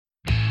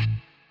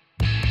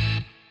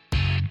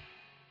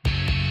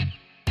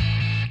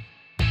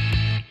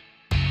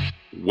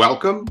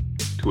Welcome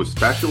to a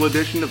special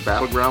edition of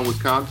Battleground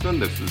Wisconsin.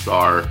 This is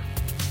our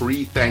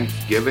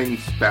pre-Thanksgiving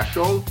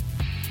special.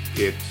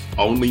 It's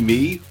only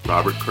me,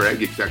 Robert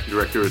Craig, Executive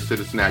Director of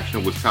Citizen Action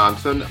of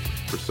Wisconsin.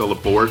 Priscilla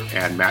Bort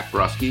and Matt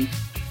Brusky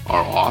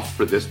are off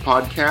for this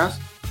podcast,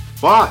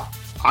 but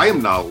I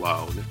am not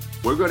alone.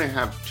 We're going to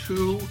have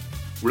two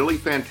really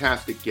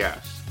fantastic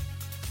guests.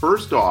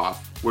 First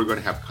off, we're going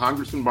to have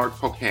Congressman Mark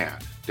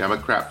Pocan,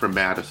 Democrat from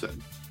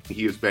Madison.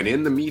 He has been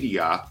in the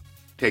media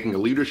taking a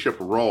leadership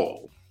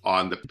role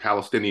on the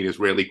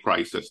Palestinian-Israeli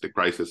crisis, the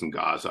crisis in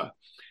Gaza.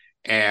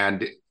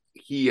 And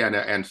he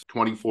and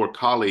 24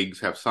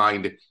 colleagues have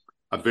signed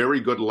a very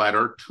good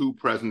letter to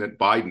President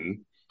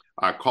Biden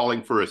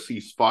calling for a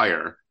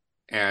ceasefire.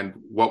 And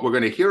what we're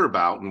going to hear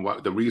about, and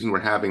what the reason we're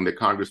having the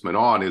congressman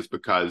on, is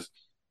because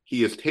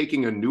he is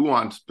taking a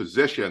nuanced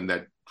position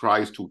that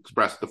tries to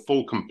express the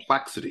full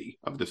complexity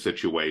of the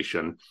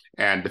situation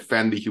and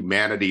defend the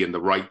humanity and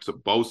the rights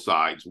of both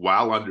sides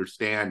while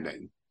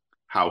understanding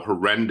how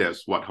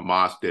horrendous what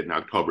Hamas did on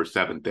October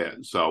 7th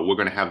is. So we're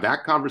going to have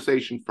that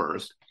conversation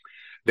first.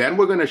 Then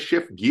we're going to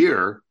shift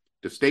gear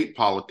to state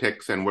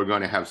politics, and we're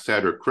going to have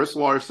Senator Chris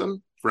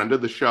Larson, friend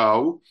of the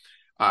show.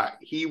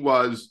 He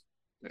was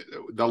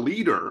the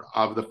leader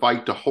of the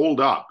fight to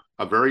hold up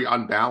a very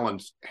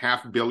unbalanced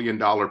 $500 million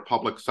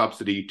public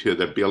subsidy to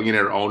the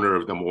billionaire owner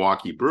of the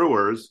Milwaukee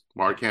Brewers,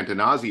 Mark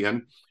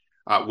Pocan,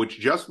 which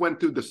just went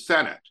through the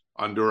Senate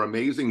under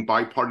amazing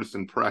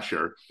bipartisan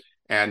pressure.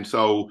 And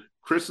so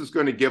Chris is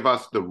going to give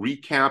us the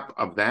recap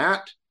of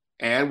that,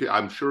 and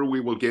I'm sure we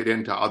will get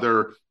into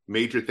other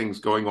major things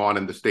going on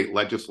in the state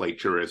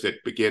legislature as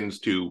it begins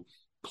to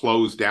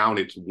close down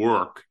its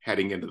work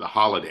heading into the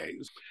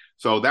holidays.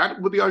 So that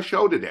will be our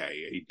show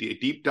today, a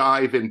deep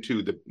dive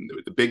into the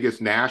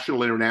biggest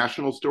national,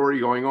 international story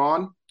going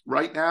on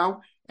right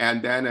now,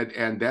 and then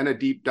a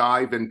deep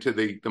dive into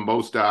the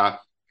most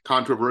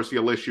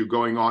controversial issue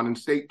going on in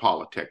state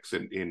politics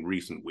in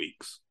recent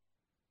weeks.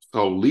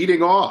 So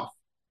leading off,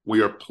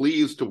 we are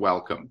pleased to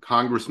welcome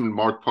Congressman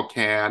Mark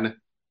Pocan,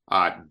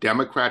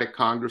 Democratic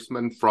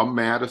congressman from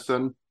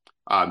Madison,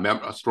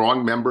 a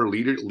strong member,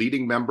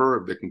 leading member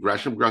of the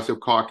Congressional Progressive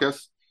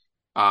Caucus,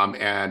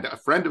 and a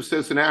friend of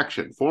Citizen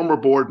Action, former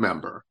board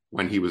member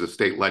when he was a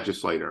state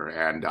legislator,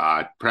 and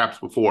perhaps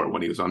before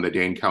when he was on the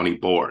Dane County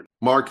Board.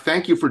 Mark,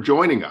 thank you for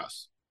joining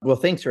us. Well,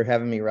 thanks for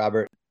having me,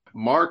 Robert.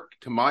 Mark,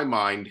 to my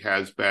mind,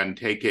 has been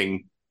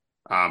taking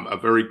a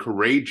very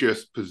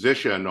courageous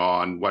position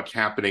on what's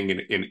happening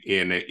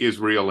in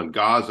Israel and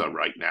Gaza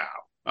right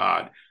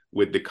now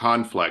with the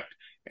conflict.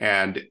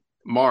 And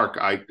Mark,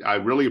 I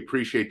really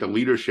appreciate the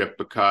leadership,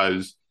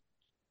 because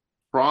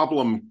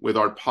problem with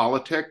our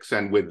politics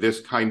and with this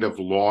kind of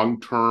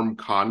long-term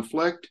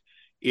conflict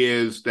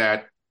is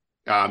that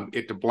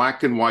it's a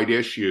black and white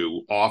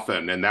issue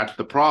often, and that's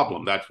the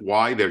problem. That's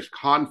why there's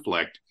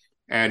conflict,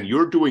 and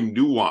you're doing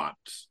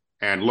nuance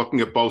and looking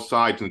at both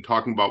sides and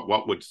talking about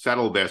what would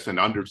settle this and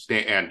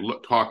understand, and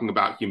talking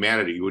about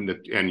humanity.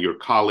 And your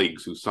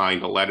colleagues who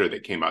signed a letter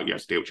that came out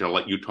yesterday, which I'll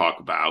let you talk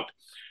about,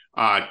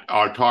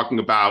 are talking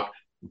about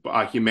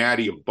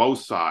humanity of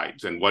both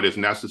sides and what is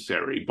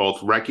necessary,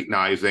 both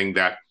recognizing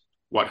that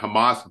what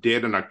Hamas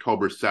did on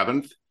October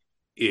 7th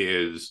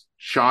is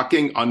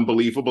shocking,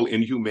 unbelievable,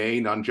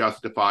 inhumane,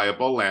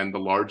 unjustifiable, and the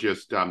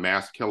largest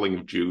mass killing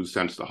of Jews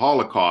since the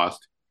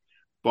Holocaust,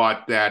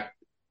 but that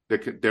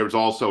there's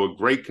also a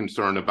great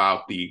concern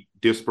about the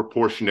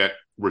disproportionate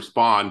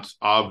response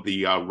of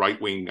the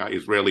right-wing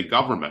Israeli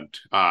government,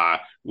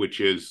 which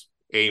is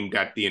aimed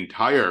at the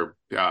entire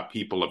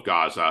people of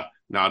Gaza,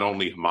 not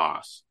only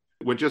Hamas.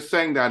 We're just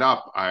saying that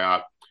up.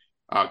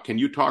 Can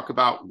you talk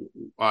about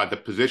the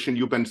position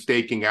you've been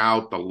staking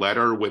out, the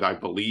letter with, I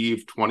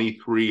believe,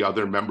 23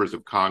 other members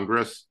of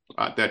Congress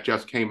that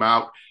just came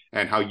out,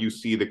 and how you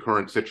see the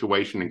current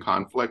situation and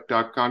conflict,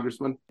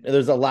 Congressman?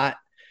 There's a lot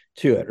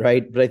to it,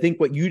 right? But I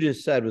think what you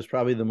just said was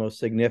probably the most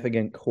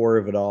significant core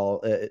of it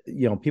all.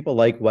 People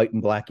like white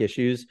and black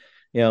issues.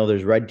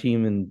 There's red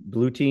team and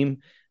blue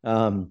team.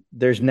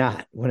 There's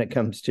not when it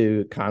comes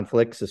to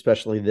conflicts,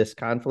 especially this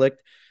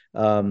conflict.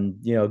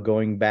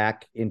 Going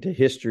back into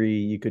history,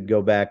 you could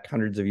go back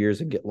hundreds of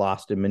years and get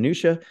lost in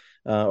minutia,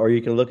 or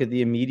you can look at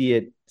the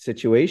immediate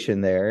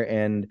situation there.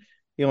 And,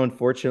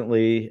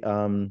 unfortunately,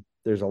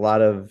 there's a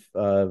lot of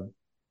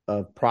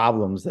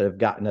problems that have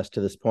gotten us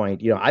to this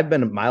point. I've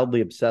been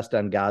mildly obsessed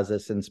on Gaza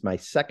since my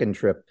second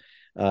trip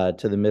to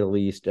the Middle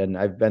East, and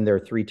I've been there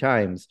 3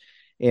 times.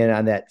 And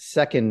on that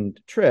second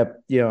trip,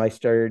 I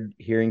started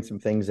hearing some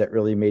things that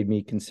really made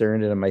me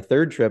concerned. And on my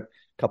third trip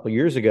a couple of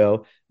years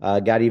ago,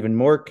 got even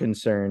more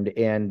concerned.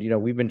 And,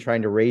 we've been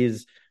trying to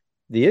raise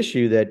the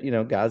issue that,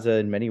 Gaza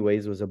in many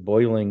ways was a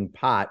boiling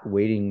pot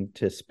waiting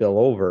to spill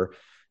over.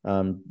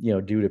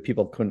 Due to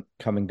people couldn't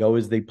come and go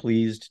as they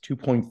pleased.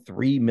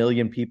 2.3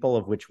 million people,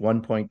 of which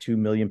 1.2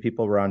 million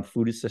people were on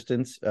food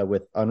assistance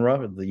with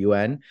UNRWA, the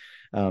UN.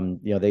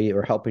 They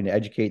were helping to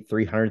educate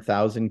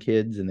 300,000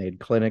 kids, and they had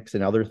clinics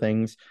and other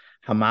things.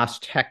 Hamas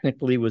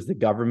technically was the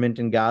government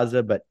in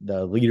Gaza, but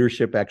the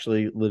leadership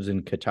actually lives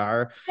in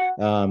Qatar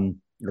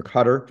or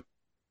Qatar.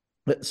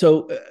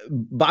 So,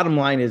 bottom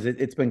line is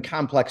it's been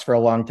complex for a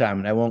long time,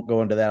 and I won't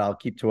go into that. I'll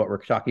keep to what we're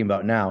talking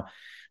about now.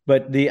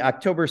 But the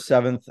October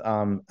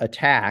 7th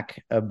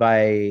attack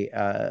by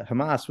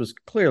Hamas was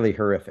clearly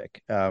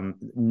horrific,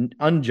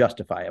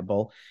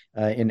 unjustifiable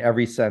in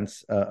every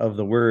sense of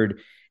the word.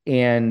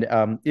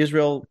 And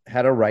Israel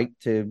had a right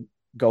to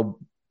go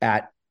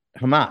at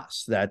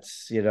Hamas.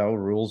 That's,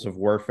 rules of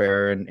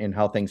warfare and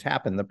how things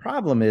happen. The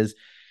problem is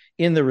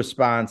in the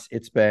response,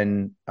 it's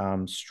been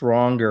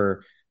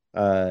stronger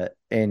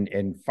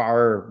and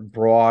far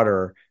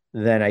broader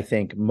than I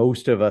think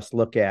most of us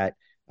look at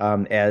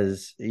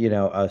as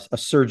a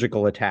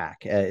surgical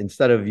attack.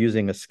 Instead of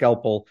using a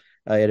scalpel,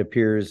 it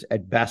appears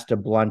at best a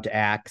blunt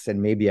axe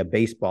and maybe a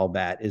baseball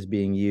bat is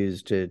being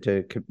used to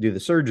do the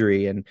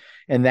surgery, and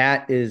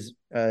that is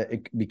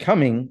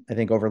becoming, I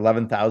think, over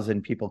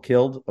 11,000 people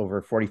killed,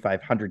 over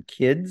 4,500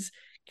 kids.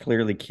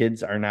 Clearly,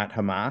 kids are not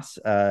Hamas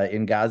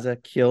in Gaza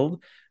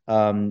killed.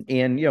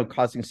 And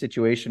causing a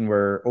situation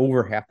where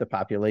over half the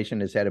population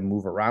has had to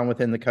move around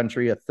within the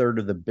country. A third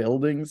of the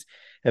buildings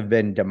have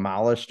been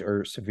demolished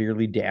or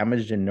severely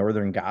damaged in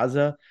northern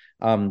Gaza.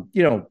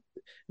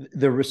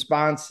 The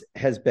response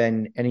has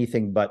been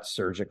anything but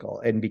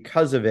surgical, and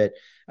because of it,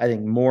 I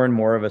think more and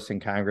more of us in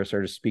Congress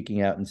are just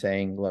speaking out and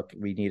saying, "Look,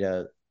 we need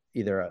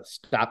either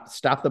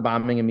stop the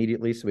bombing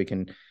immediately, so we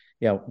can,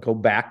 go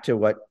back to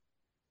what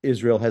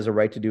Israel has a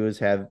right to do, is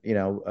have,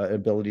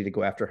 ability to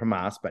go after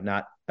Hamas, but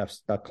not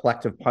a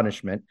collective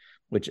punishment,"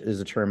 which is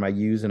a term I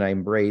use and I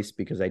embrace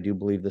because I do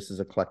believe this is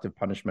a collective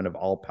punishment of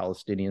all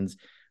Palestinians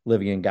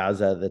living in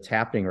Gaza that's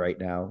happening right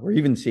now. We're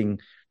even seeing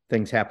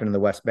things happen in the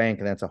West Bank,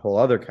 and that's a whole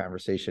other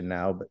conversation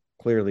now, but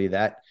clearly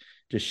that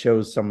just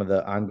shows some of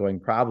the ongoing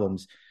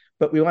problems.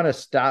 But we want to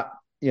stop,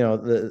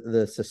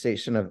 the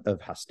cessation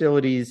of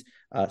hostilities,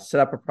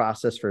 set up a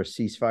process for a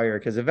ceasefire,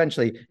 because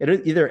eventually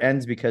it either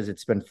ends because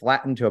it's been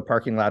flattened to a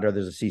parking lot or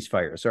there's a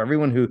ceasefire. So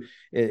everyone who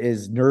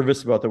is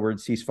nervous about the word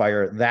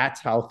ceasefire, that's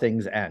how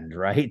things end,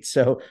 right?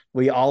 So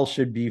we all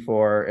should be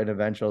for an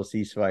eventual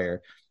ceasefire.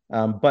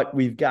 But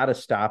we've got to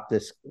stop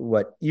this,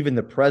 what even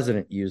the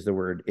president used the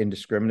word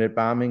indiscriminate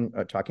bombing,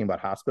 talking about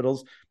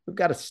hospitals. We've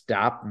got to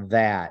stop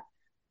that.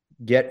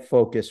 Get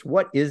focused.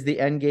 What is the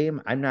end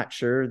game? I'm not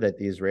sure that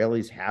the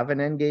Israelis have an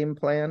end game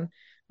plan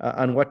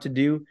on what to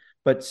do,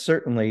 but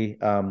certainly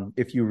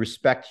if you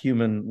respect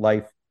human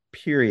life,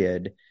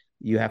 period,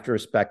 you have to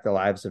respect the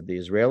lives of the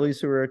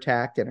Israelis who are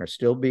attacked and are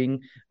still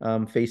being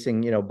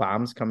facing,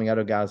 bombs coming out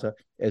of Gaza,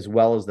 as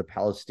well as the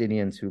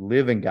Palestinians who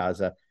live in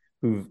Gaza,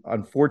 who've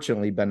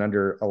unfortunately been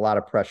under a lot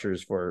of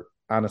pressures for,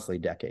 honestly,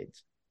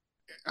 decades.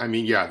 I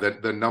mean, yeah,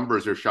 the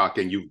numbers are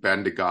shocking. You've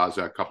been to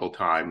Gaza a couple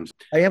times.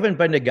 I haven't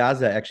been to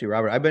Gaza, actually,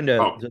 Robert. I've been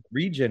to the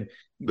region.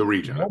 The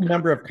region. No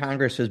member of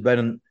Congress has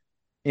been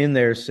in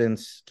there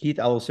since Keith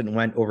Ellison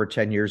went over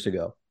 10 years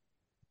ago.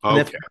 And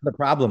that's the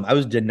problem. I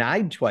was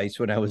denied twice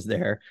when I was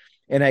there,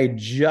 and I had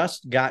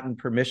just gotten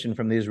permission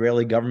from the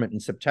Israeli government in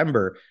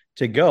September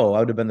to go. I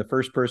would have been the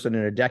first person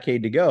in a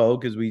decade to go,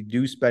 because we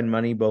do spend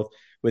money both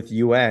with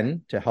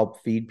UN to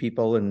help feed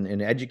people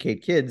and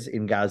educate kids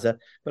in Gaza,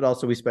 but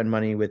also we spend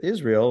money with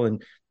Israel,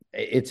 and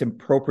it's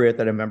appropriate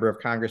that a member of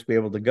Congress be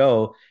able to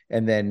go.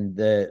 And then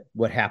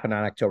what happened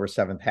on October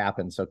 7th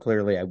happened. So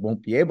clearly I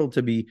won't be able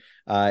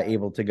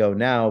to go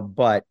now,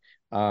 but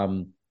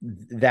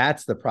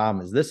that's the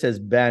problem. Is this has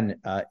been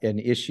an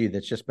issue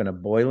that's just been a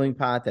boiling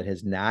pot that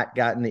has not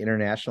gotten the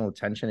international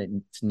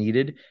attention it's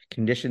needed.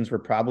 Conditions were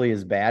probably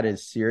as bad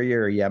as Syria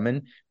or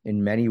Yemen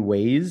in many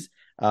ways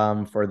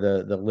for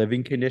the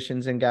living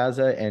conditions in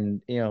Gaza.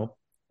 And,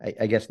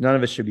 I guess none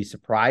of us should be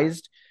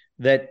surprised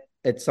that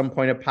at some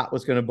point a pot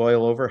was going to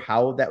boil over.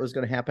 How that was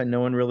going to happen,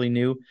 no one really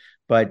knew.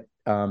 But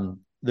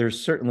there's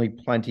certainly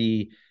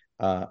plenty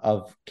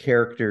of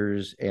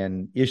characters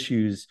and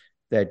issues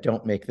that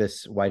don't make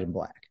this white and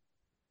black.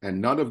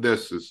 And none of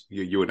this is,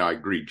 you and I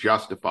agree,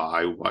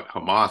 justify what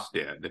Hamas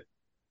did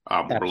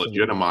or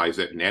legitimize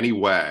it in any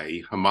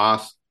way.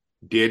 Hamas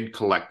did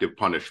collective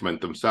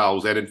punishment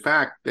themselves. And in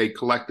fact, they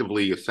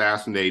collectively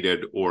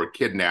assassinated or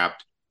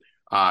kidnapped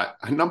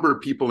a number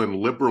of people in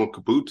liberal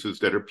kibbutzes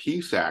that are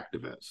peace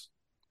activists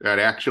that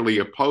actually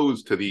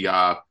opposed to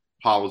the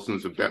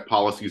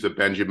policies of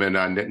Benjamin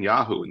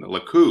Netanyahu and the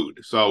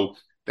Likud. So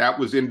that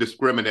was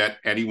indiscriminate.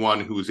 Anyone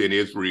who's in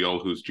Israel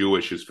who's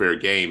Jewish is fair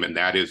game, and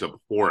that is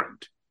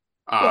abhorrent.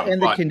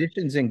 The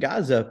conditions in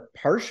Gaza,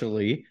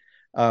 partially,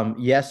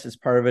 yes, as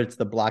part of it, it's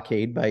the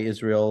blockade by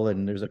Israel,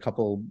 and there's a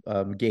couple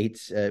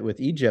gates with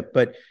Egypt,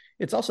 but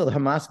it's also the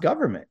Hamas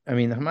government. I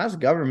mean, the Hamas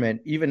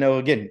government, even though,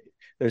 again,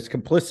 there's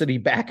complicity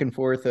back and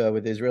forth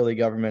with the Israeli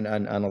government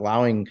on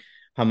allowing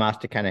Hamas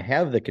to kind of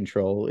have the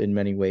control in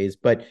many ways,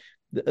 but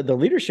the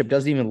leadership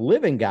doesn't even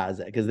live in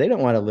Gaza because they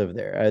don't want to live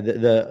there.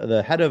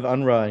 The head of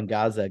UNRWA in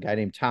Gaza, a guy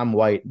named Tom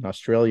White, an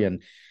Australian,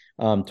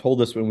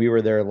 told us when we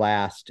were there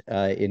last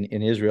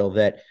in Israel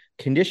that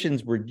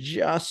conditions were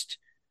just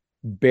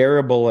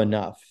bearable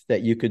enough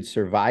that you could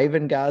survive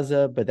in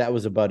Gaza, but that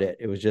was about it.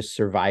 It was just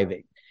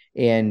surviving.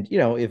 And,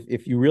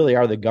 if you really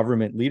are the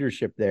government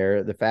leadership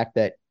there, the fact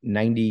that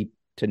 90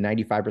 to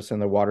 95% of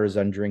the water is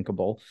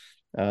undrinkable.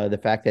 The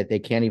fact that they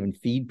can't even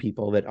feed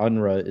people, that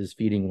UNRWA is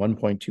feeding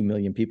 1.2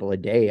 million people a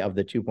day of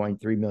the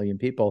 2.3 million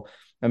people.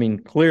 I mean,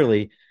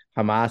 clearly,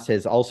 Hamas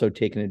has also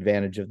taken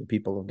advantage of the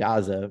people of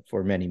Gaza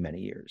for many, many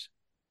years.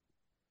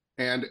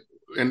 And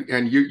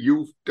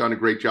you've done a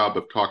great job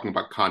of talking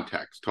about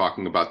context,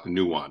 talking about the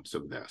nuance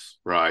of this,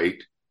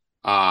 right?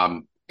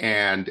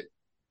 And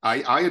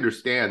I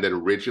understand that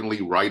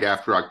originally, right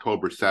after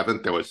October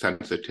 7th, there was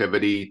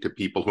sensitivity to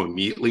people who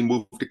immediately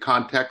moved to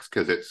context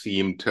because it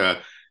seemed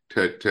to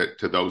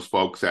those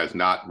folks as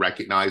not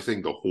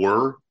recognizing the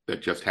horror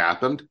that just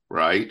happened,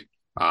 right,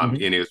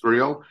 in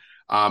Israel.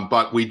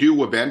 But we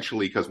do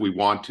eventually, because we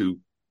want to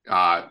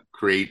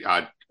create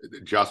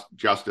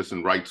justice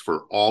and rights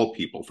for all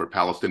people, for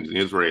Palestinians and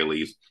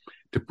Israelis,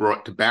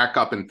 to back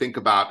up and think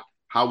about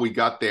how we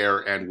got there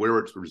and where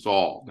it's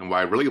resolved. And what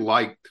I really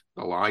liked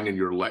the line in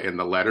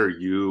the letter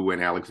you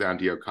and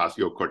Alexandria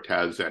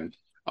Ocasio-Cortez and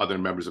other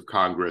members of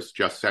Congress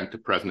just sent to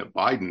President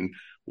Biden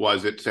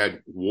was it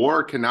said,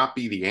 war cannot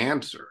be the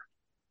answer.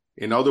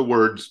 In other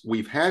words,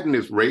 we've had an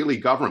Israeli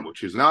government,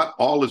 which is not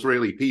all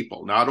Israeli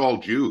people, not all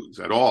Jews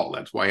at all.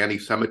 That's why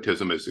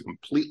anti-Semitism is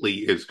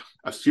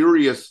a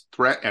serious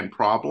threat and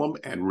problem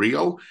and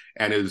real,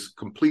 and is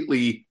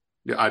completely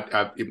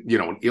an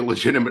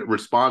illegitimate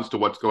response to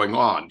what's going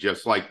on.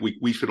 Just like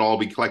we should all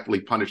be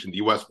collectively punished in the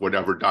U.S.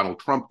 whatever Donald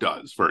Trump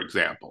does, for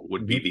example,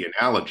 would be the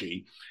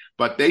analogy.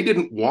 But they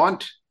didn't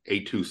want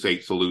a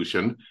two-state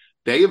solution.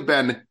 They have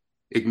been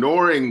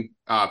ignoring,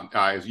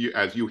 as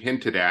you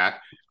hinted at,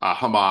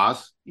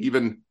 Hamas,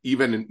 even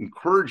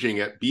encouraging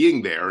it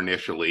being there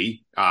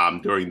initially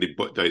during the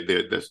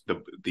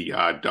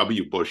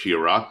W. Bush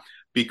era,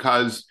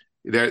 because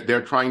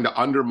they're trying to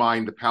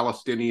undermine the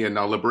Palestinian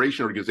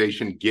Liberation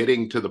Organization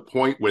getting to the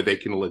point where they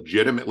can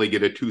legitimately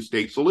get a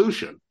two-state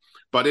solution.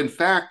 But in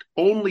fact,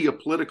 only a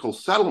political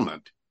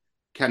settlement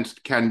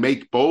can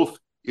make both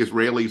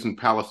Israelis and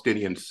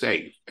Palestinians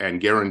safe and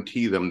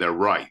guarantee them their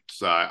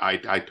rights.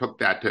 I took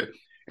that to,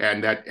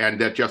 and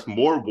that just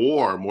more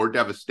war, more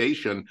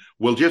devastation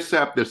will just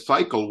set up this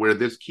cycle where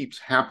this keeps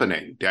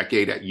happening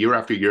year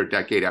after year,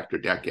 decade after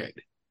decade.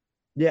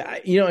 Yeah,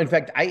 in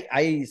fact,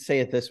 I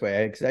say it this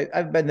way, because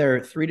I've been there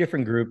 3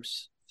 different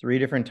groups, 3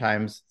 different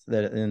times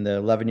that in the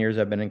 11 years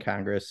I've been in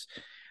Congress.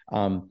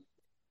 In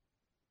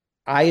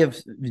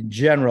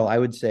general, I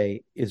would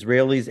say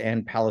Israelis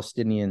and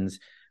Palestinians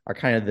are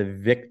kind of the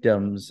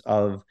victims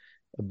of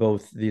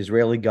both the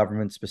Israeli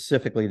government,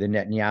 specifically the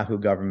Netanyahu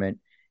government,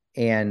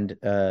 and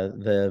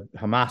the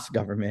Hamas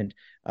government,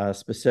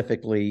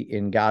 specifically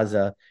in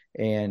Gaza.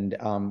 And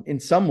in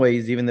some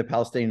ways, even the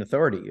Palestinian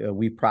Authority,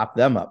 we prop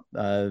them up,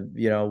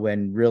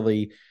 when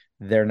really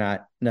they're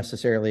not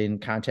necessarily in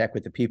contact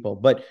with the people.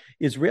 But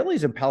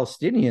Israelis and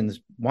Palestinians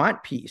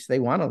want peace. They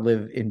want to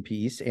live in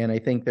peace. And I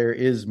think there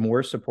is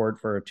more support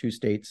for a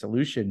two-state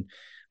solution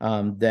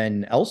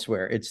than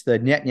elsewhere. It's the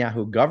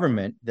Netanyahu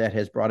government that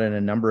has brought in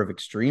a number of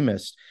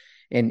extremists.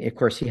 And of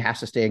course, he has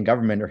to stay in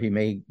government or he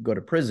may go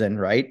to prison,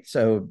 right?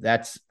 So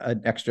that's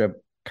an extra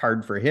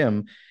card for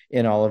him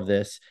in all of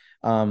this.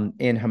 And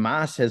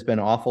Hamas has been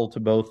awful to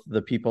both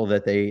the people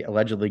that they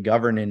allegedly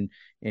govern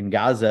in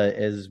Gaza,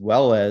 as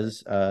well as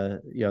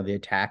the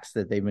attacks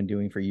that they've been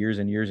doing for years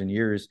and years and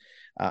years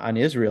on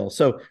Israel.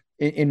 So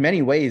in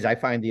many ways, I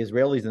find the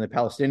Israelis and the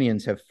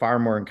Palestinians have far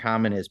more in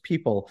common as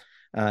people.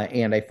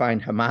 And I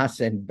find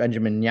Hamas and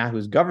Benjamin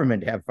Netanyahu's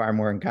government have far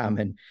more in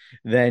common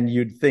than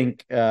you'd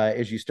think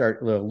as you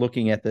start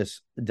looking at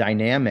this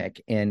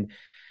dynamic. And,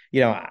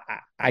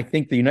 I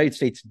think the United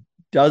States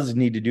does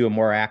need to do a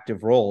more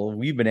active role.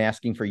 We've been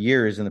asking for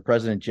years, and the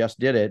president just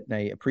did it. And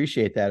I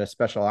appreciate that, a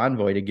special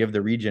envoy to give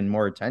the region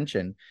more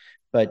attention.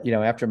 But,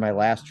 after my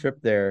last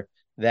trip there,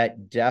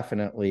 that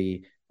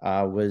definitely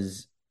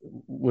was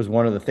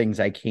one of the things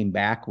I came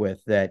back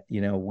with, that,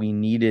 we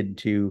needed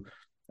to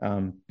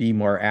be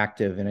more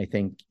active. And I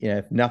think,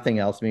 if nothing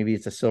else, maybe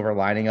it's a silver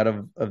lining out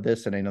of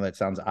this. And I know that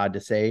sounds odd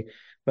to say,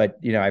 but,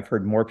 I've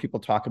heard more people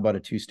talk about a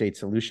two-state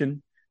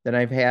solution than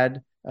I've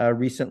had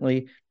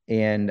recently.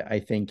 And I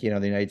think, the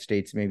United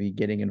States maybe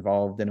getting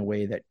involved in a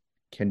way that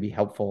can be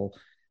helpful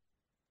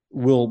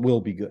will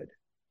be good.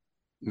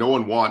 No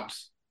one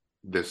wants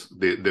this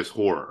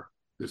horror,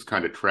 this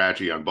kind of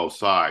tragedy on both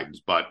sides,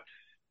 but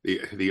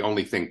the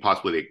only thing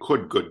possibly they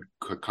could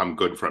come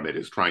good from it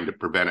is trying to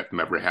prevent it from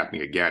ever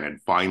happening again,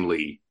 and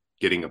finally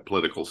getting a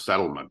political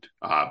settlement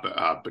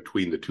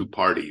between the two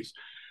parties.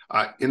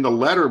 In the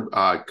letter,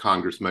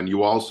 Congressman,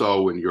 you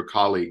also and your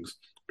colleagues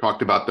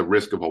talked about the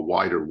risk of a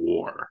wider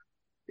war.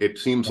 It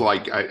seems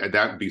like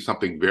that would be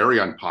something very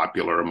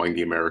unpopular among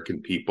the American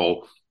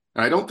people.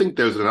 And I don't think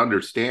there's an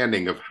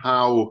understanding of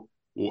how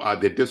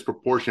the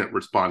disproportionate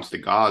response to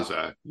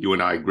Gaza, you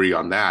and I agree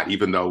on that,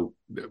 even though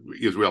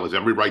Israel has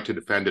every right to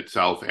defend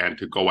itself and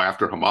to go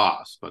after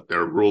Hamas, but there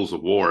are rules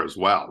of war as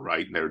well,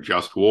 right? And they're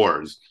just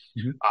wars.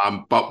 Mm-hmm.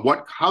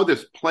 But how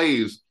this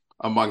plays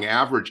among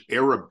average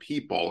Arab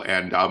people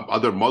and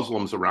other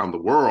Muslims around the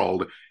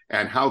world,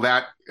 and how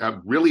that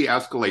really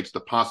escalates the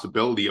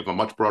possibility of a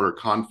much broader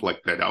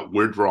conflict that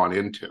we're drawn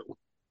into.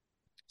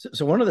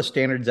 So one of the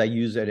standards I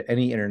use at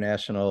any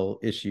international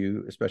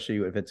issue, especially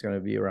if it's going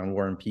to be around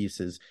war and peace,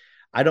 is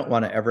I don't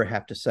want to ever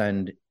have to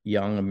send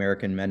young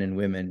American men and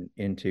women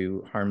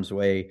into harm's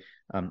way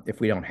if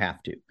we don't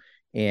have to.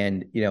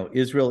 And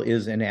Israel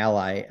is an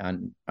ally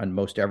on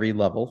most every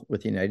level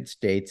with the United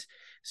States.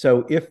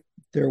 So if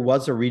there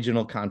was a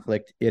regional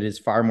conflict, it is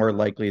far more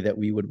likely that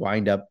we would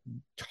wind up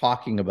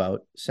talking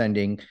about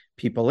sending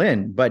people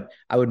in. But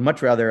I would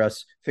much rather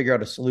us figure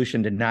out a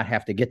solution to not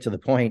have to get to the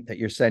point that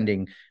you're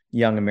sending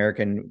young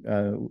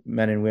American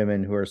men and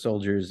women who are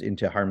soldiers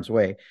into harm's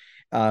way.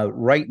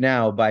 Right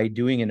now, by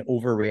doing an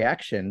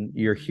overreaction,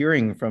 you're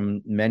hearing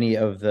from many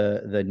of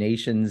the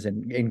nations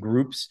and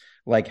groups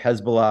like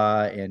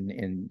Hezbollah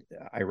and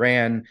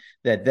Iran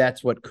that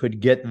that's what could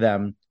get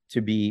them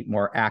to be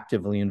more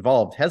actively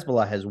involved.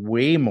 Hezbollah has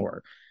way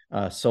more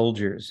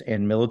soldiers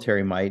and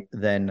military might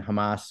than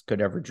Hamas could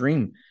ever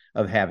dream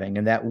of having,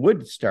 and that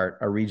would start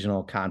a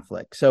regional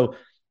conflict. So,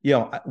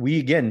 we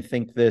again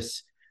think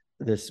this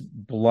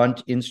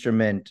blunt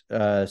instrument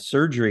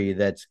surgery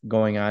that's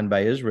going on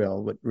by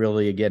Israel, what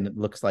really, again, it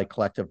looks like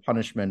collective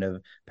punishment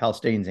of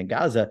Palestinians in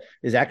Gaza,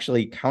 is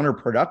actually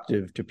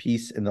counterproductive to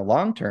peace in the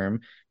long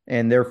term.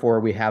 And therefore,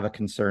 we have a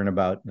concern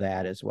about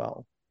that as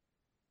well.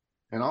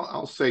 And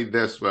I'll say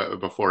this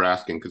before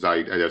asking, because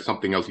there's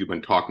something else you've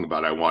been talking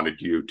about I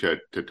wanted you to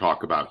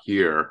talk about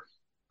here.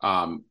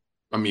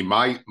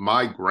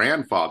 My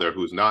grandfather,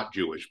 who's not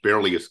Jewish,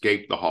 barely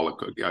escaped the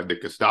Holocaust, the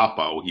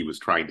Gestapo. He was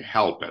trying to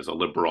help as a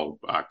liberal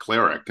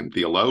cleric and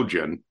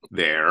theologian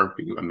there,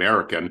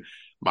 American.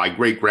 My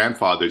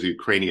great-grandfather's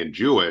Ukrainian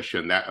Jewish,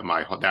 and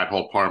that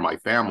whole part of my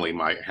family,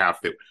 my half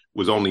that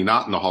was only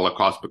not in the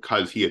Holocaust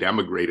because he had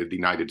emigrated the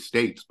United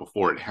States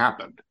before it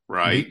happened,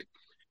 right?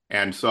 Mm-hmm.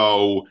 And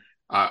so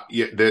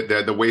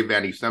the wave of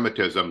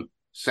anti-Semitism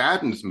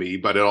saddens me,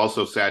 but it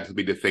also saddens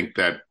me to think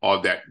that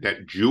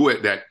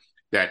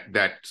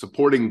that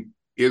supporting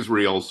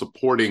Israel,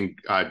 supporting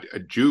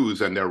Jews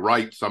and their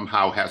rights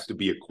somehow has to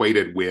be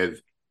equated with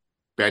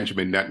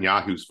Benjamin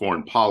Netanyahu's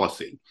foreign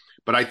policy.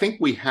 But I think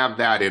we have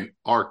that in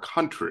our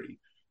country.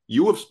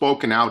 You have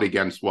spoken out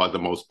against one of the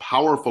most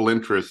powerful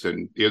interests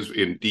in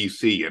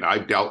D.C., and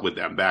I've dealt with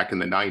them back in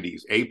the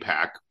 90s,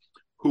 AIPAC,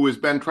 who has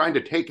been trying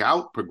to take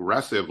out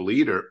progressive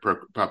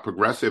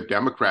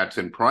Democrats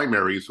in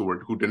primaries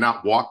who do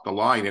not walk the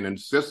line and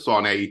insists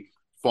on a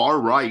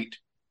far-right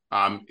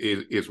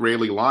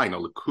Israeli line, a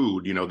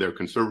Likud, their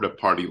conservative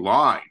party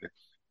line.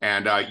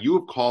 And you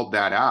have called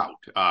that out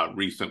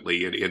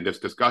recently in this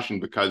discussion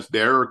because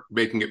they're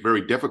making it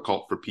very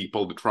difficult for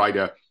people to try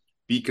to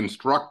be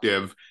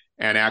constructive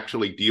and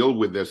actually deal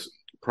with this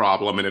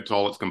problem and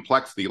its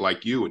complexity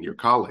like you and your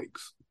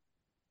colleagues.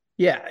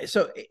 Yeah,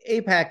 so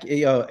AIPAC,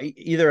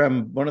 either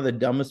I'm one of the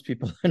dumbest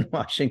people in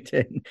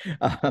Washington,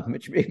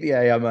 which maybe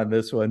I am on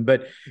this one,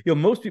 but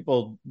most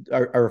people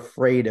are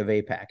afraid of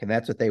AIPAC, and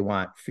that's what they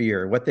want,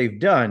 fear. What they've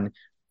done,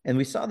 and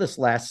we saw this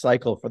last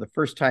cycle for the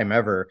first time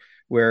ever,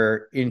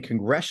 where in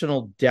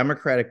congressional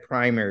Democratic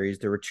primaries,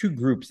 there were two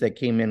groups that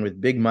came in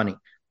with big money,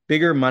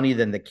 bigger money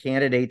than the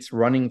candidates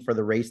running for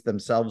the race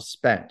themselves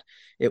spent.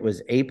 It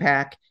was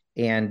AIPAC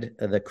and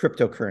the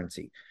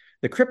cryptocurrency.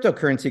 The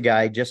cryptocurrency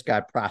guy just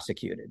got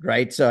prosecuted,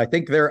 right? So I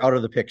think they're out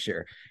of the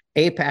picture.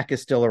 AIPAC is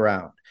still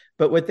around.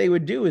 But what they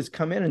would do is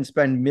come in and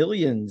spend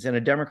millions in a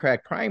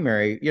Democratic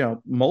primary,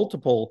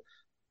 multiple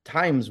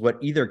times what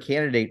either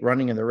candidate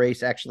running in the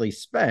race actually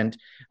spent,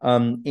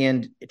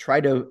 and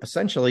try to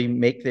essentially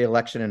make the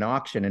election an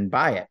auction and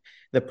buy it.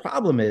 The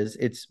problem is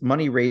it's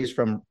money raised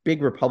from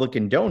big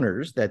Republican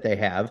donors that they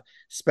have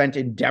spent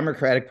in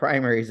Democratic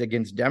primaries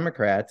against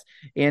Democrats.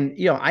 And,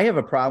 I have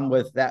a problem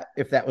with that.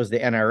 If that was the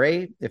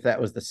NRA, if that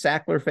was the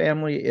Sackler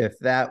family, if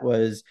that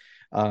was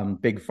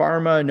Big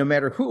Pharma, no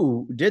matter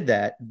who did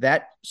that,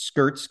 that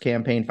skirts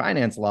campaign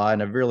finance law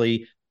in a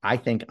really, I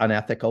think,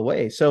 unethical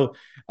way. So,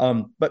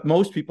 but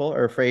most people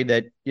are afraid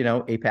that,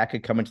 AIPAC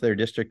could come into their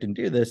district and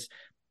do this.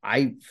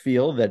 I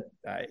feel that,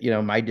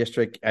 my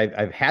district,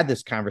 I've had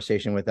this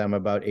conversation with them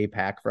about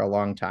AIPAC for a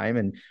long time,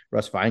 and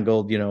Russ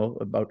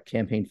Feingold, about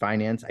campaign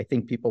finance. I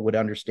think people would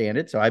understand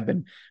it. So I've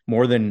been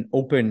more than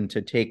open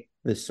to take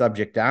this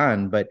subject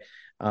on, but,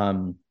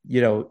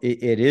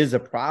 it is a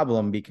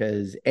problem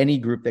because any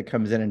group that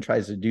comes in and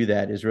tries to do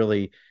that is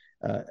really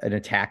an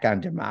attack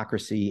on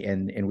democracy,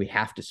 and we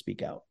have to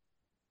speak out.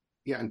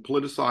 Yeah, and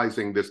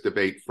politicizing this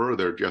debate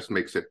further just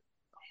makes it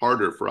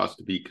harder for us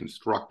to be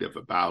constructive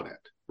about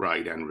it.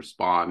 Right, and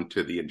respond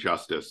to the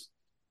injustice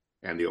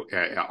and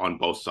on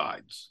both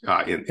sides.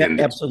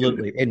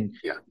 Absolutely, and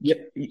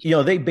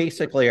they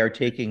basically are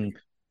taking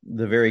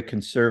the very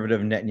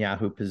conservative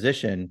Netanyahu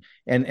position,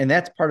 and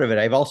that's part of it.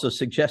 I've also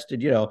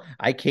suggested,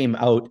 I came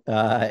out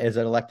as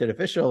an elected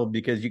official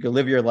because you can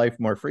live your life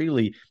more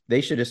freely.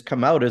 They should just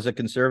come out as a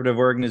conservative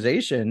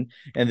organization,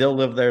 and they'll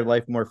live their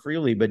life more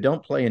freely. But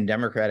don't play in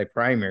Democratic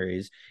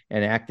primaries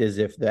and act as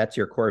if that's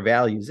your core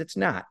values. It's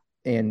not.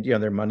 And,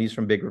 their money's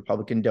from big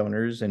Republican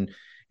donors. And,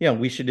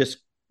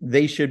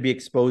 they should be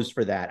exposed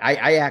for that.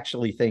 I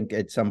actually think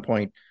at some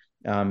point,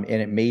 and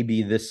it may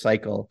be this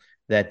cycle,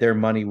 that their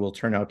money will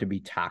turn out to be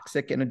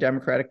toxic in a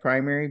Democratic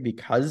primary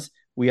because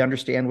we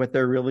understand what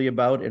they're really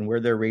about and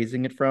where they're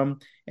raising it from.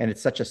 And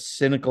it's such a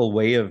cynical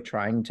way of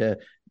trying to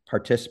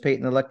participate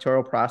in the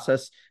electoral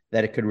process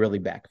that it could really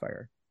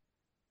backfire.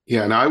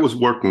 Yeah, and I was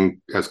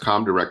working as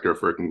comm director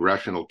for a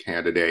congressional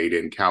candidate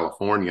in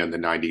California in the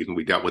 90s, and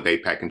we dealt with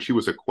AIPAC, and she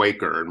was a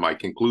Quaker. And my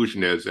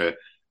conclusion is an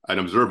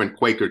observant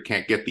Quaker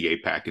can't get the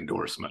AIPAC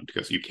endorsement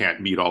because you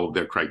can't meet all of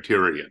their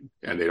criterion,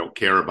 and they don't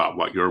care about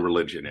what your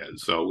religion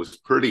is. So it was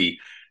pretty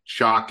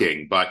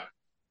shocking. But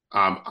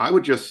I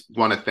would just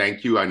want to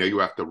thank you. I know you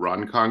have to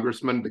run,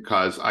 Congressman,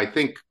 because I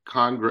think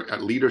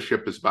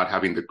leadership is about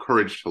having the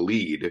courage to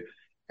lead.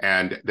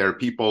 And there are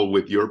people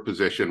with your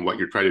position, what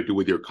you're trying to do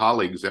with your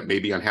colleagues, that may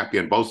be unhappy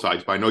on both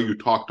sides. But I know you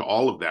talk to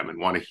all of them and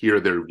want to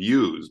hear their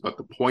views. But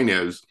the point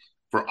is,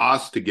 for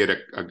us to get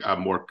a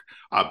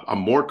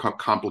more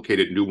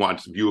complicated,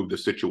 nuanced view of the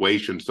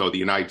situation, so the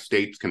United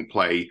States can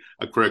play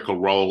a critical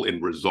role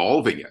in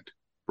resolving it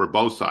for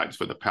both sides,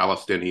 for the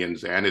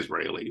Palestinians and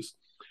Israelis.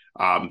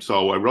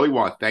 So I really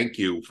want to thank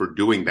you for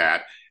doing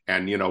that.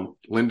 And, you know,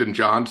 Lyndon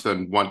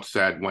Johnson once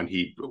said when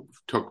he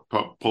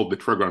pulled the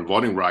trigger on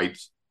voting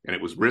rights, and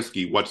it was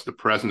risky, what's the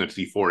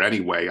presidency for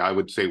anyway? I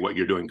would say what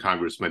you're doing,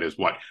 Congressman, is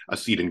what a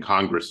seat in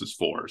Congress is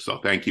for. So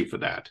thank you for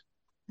that.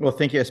 Well,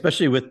 thank you,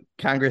 especially with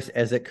Congress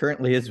as it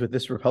currently is with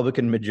this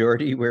Republican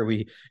majority, where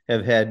we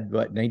have had,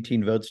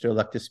 19 votes to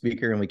elect a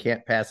speaker and we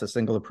can't pass a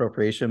single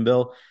appropriation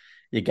bill.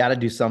 You got to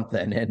do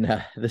something.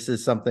 And this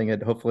is something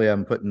that hopefully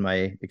I'm putting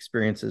my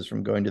experiences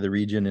from going to the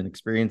region and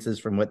experiences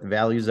from what the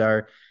values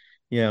are,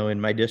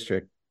 in my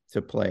district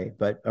to play.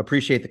 But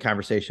appreciate the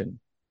conversation.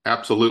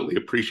 Absolutely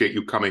appreciate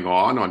you coming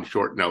on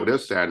short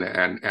notice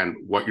and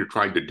what you're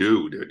trying to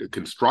do to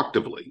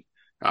constructively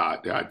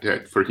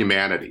for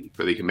humanity,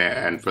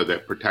 and for the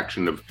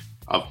protection of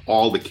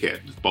all the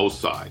kids, both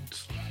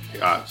sides.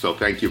 So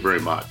thank you very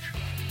much.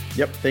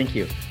 Yep, thank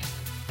you.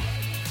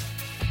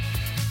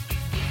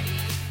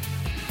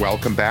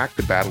 Welcome back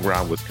to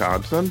Battleground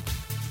Wisconsin,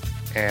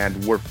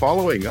 and we're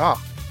following up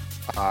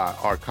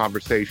our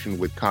conversation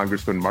with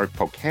Congressman Mark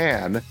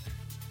Pocan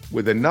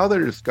with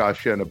another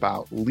discussion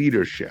about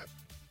leadership.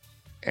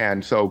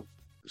 And so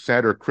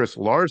Senator Chris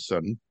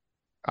Larson,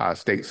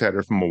 state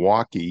senator from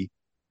Milwaukee,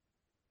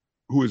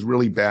 who has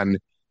really been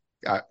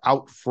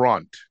out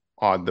front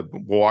on the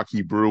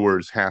Milwaukee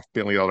Brewers $500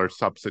 million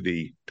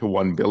subsidy to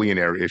one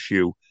billionaire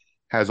issue,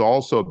 has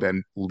also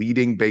been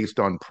leading based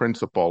on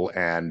principle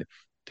and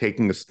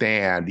taking a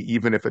stand,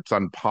 even if it's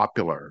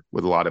unpopular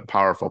with a lot of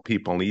powerful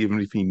people, and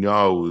even if he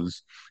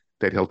knows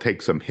that he'll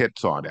take some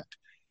hits on it.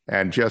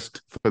 And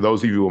just for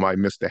those of you who might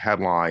miss the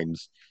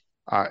headlines,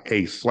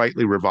 a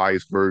slightly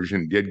revised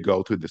version did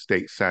go through the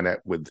state Senate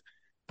with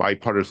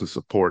bipartisan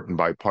support and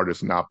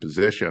bipartisan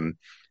opposition.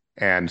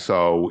 And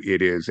so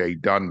it is a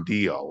done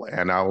deal.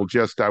 And I want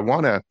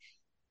to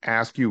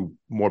ask you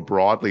more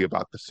broadly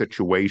about the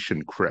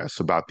situation, Chris,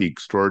 about the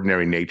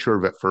extraordinary nature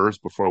of it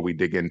first before we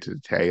dig into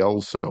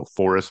details. So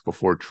forest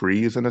before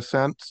trees, in a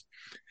sense.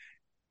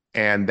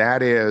 And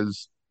that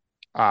is,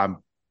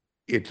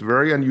 it's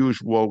very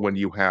unusual when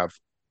you have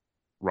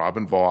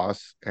Robin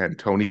Vos and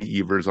Tony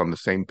Evers on the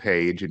same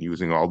page and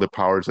using all the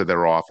powers of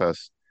their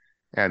office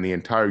and the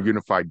entire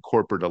unified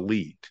corporate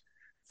elite.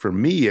 For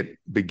me, it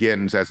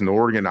begins as an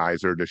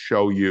organizer to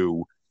show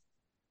you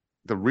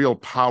the real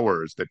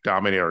powers that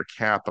dominate our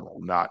capital,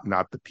 not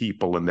the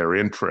people and their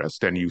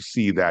interest. And you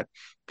see that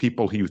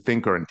people who you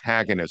think are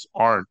antagonists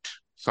aren't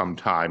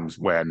sometimes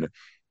when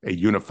a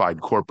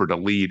unified corporate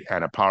elite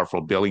and a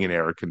powerful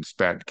billionaire can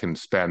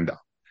spend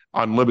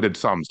unlimited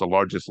sums, the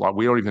largest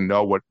we don't even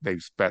know what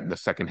they've spent in the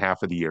second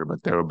half of the year,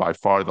 but they were by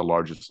far the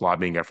largest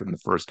lobbying effort in the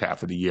first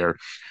half of the year.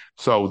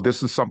 So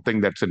this is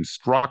something that's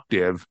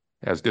instructive,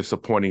 as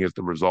disappointing as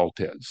the result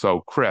is.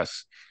 So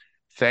Chris,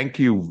 thank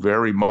you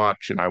very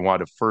much. And I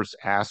want to first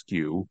ask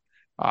you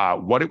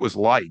what it was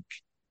like.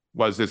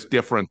 Was this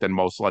different than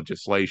most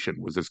legislation?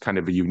 Was this kind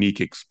of a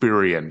unique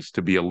experience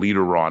to be a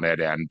leader on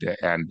it and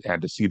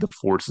to see the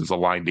forces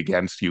aligned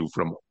against you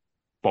from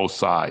both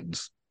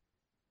sides?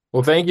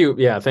 Well, thank you.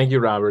 Yeah, thank you,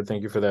 Robert.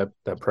 Thank you for that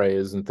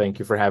praise, and thank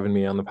you for having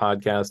me on the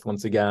podcast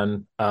once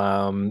again.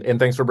 And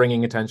thanks for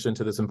bringing attention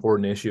to this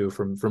important issue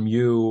from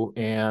you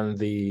and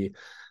the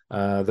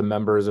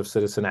members of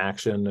Citizen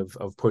Action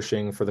of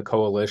pushing for the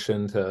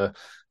coalition to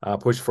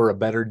push for a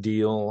better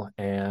deal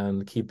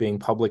and keeping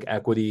public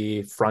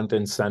equity front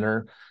and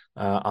center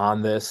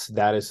on this.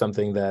 That is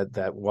something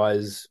that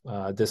was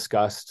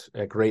discussed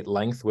at great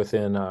length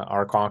within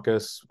our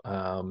caucus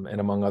and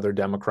among other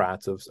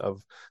Democrats of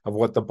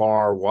what the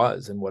bar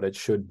was and what it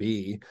should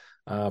be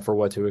for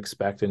what to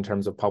expect in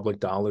terms of public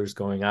dollars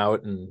going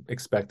out and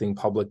expecting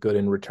public good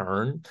in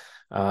return.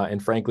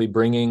 And frankly,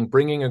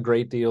 bringing a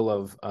great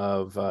deal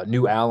of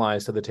new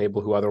allies to the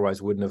table who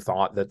otherwise wouldn't have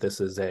thought that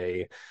this is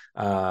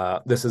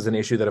an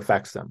issue that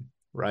affects them.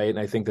 Right. And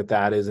I think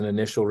that is an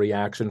initial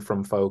reaction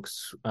from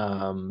folks.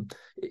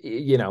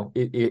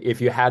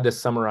 If you had to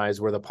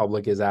summarize where the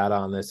public is at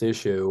on this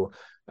issue,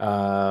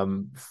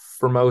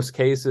 For most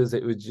cases,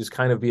 it would just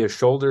kind of be a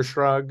shoulder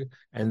shrug.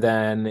 And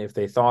then if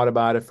they thought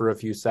about it for a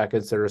few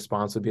seconds, their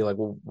response would be like,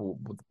 well,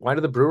 why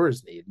do the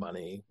Brewers need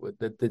money?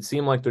 It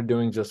seemed like they're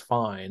doing just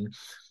fine.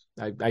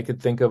 I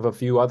could think of a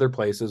few other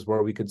places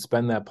where we could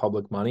spend that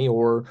public money,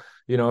 or,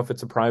 if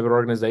it's a private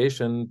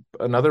organization,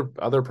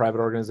 other private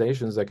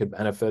organizations that could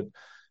benefit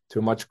to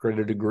a much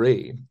greater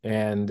degree.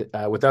 And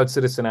without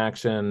citizen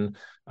action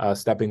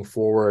stepping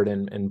forward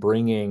and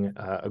bringing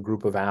a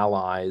group of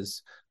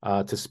allies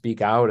to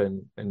speak out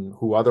and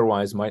who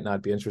otherwise might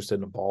not be interested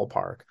in a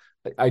ballpark,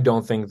 I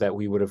don't think that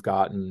we would have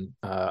gotten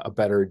a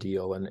better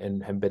deal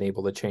and have been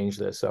able to change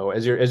this. So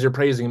as you're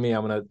praising me,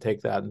 I'm going to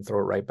take that and throw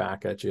it right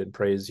back at you and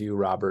praise you,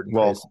 Robert, and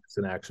praise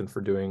Citizen Action for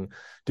doing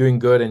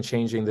good and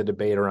changing the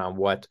debate around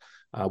what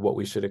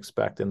we should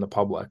expect in the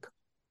public.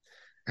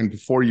 And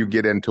before you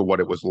get into what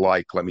it was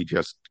like, let me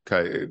just,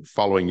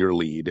 following your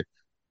lead,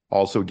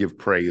 also give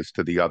praise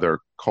to the other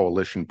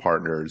coalition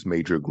partners,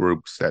 major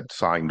groups that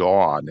signed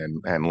on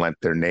and lent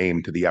their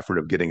name to the effort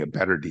of getting a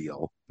better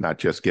deal, not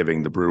just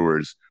giving the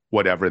Brewers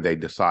whatever they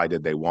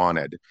decided they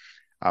wanted,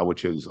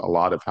 which is a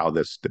lot of how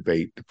this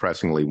debate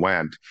depressingly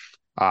went.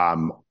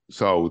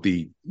 So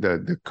the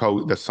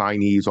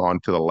signees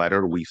onto the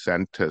letter we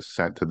sent to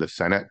the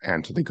Senate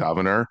and to the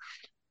governor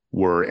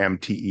were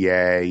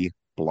MTEA,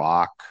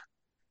 Bloc,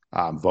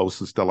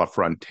 Voces de la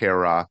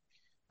Frontera,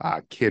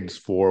 Kids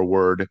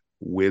Forward,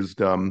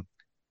 Wisdom,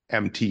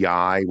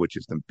 MTI, which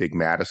is the big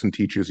Madison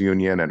Teachers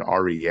Union, and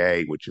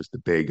REA, which is the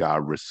big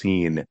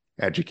Racine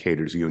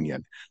Educators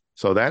Union.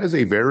 So that is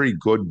a very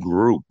good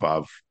group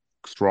of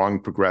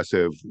strong,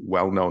 progressive,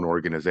 well-known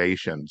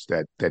organizations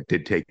that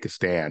did take a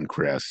stand,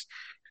 Chris.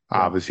 Yeah.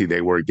 Obviously,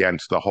 they were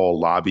against the whole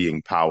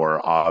lobbying power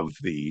of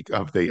the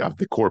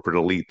corporate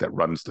elite that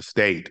runs the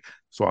state.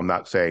 So I'm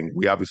not saying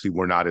we obviously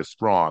were not as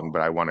strong,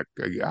 but I want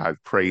to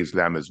praise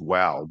them as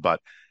well.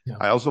 But yeah.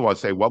 I also want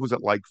to say, what was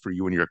it like for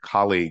you and your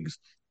colleagues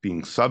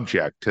being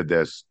subject to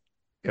this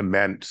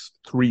immense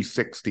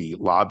 360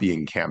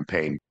 lobbying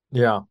campaign?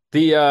 Yeah,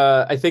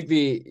 I think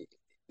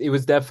it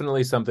was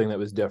definitely something that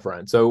was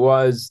different.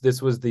 So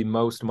this was the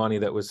most money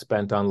that was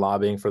spent on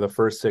lobbying for the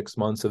first 6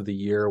 months of the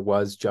year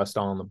was just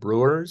on the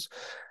Brewers.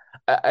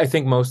 I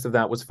think most of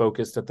that was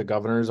focused at the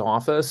governor's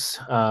office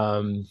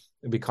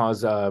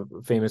because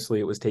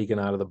famously it was taken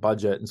out of the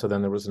budget. And so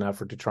then there was an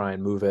effort to try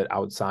and move it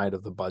outside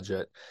of the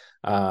budget.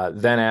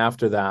 Then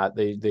after that,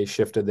 they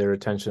shifted their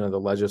attention to the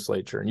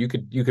legislature, and you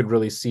could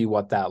really see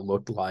what that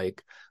looked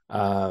like.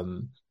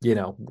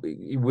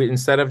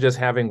 Instead of just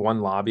having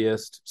one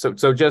lobbyist.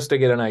 So just to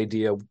get an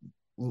idea,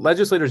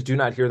 legislators do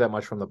not hear that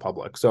much from the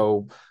public.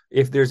 So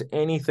if there's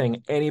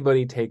anything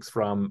anybody takes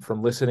from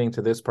listening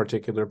to this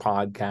particular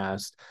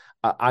podcast,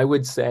 I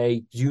would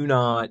say do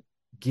not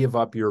give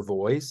up your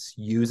voice,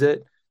 use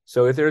it.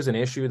 So if there's an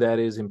issue that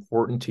is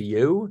important to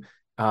you,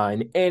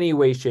 in any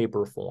way, shape,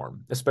 or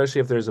form,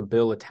 especially if there's a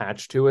bill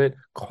attached to it,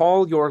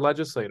 call your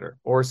legislator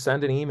or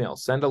send an email,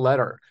 send a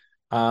letter,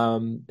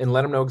 and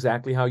let them know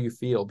exactly how you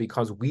feel,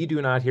 because we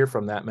do not hear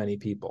from that many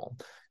people.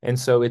 And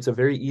so it's a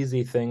very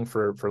easy thing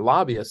for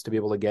lobbyists to be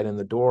able to get in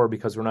the door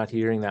because we're not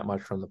hearing that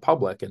much from the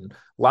public. And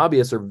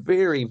lobbyists are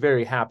very,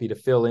 very happy to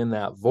fill in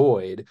that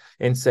void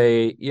and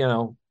say,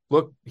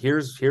 look,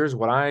 here's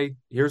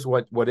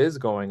what is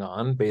going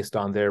on based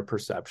on their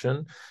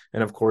perception.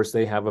 And of course,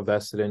 they have a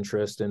vested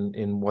interest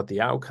in what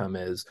the outcome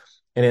is.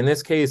 And in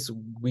this case,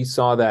 we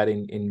saw that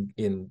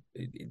in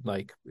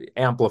like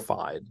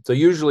amplified. So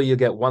usually you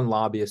get one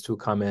lobbyist who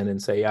come in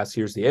and say, yes,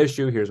 here's the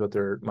issue. Here's what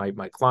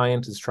my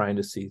client is trying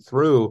to see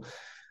through.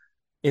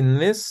 In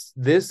this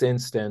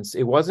instance,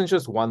 it wasn't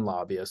just one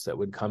lobbyist that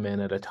would come in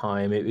at a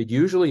time. It would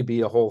usually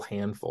be a whole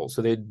handful.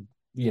 So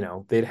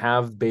they'd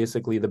have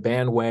basically the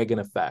bandwagon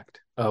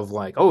effect of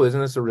like, oh,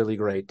 isn't this a really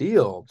great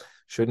deal?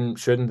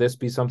 Shouldn't this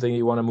be something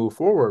you want to move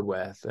forward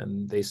with?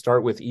 And they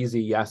start with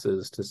easy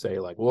yeses to say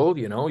like, well,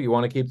 you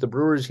want to keep the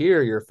Brewers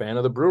here. You're a fan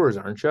of the Brewers,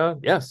 aren't you?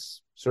 Yes,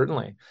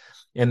 certainly.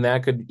 And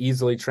that could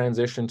easily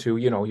transition to,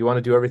 you want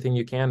to do everything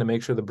you can to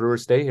make sure the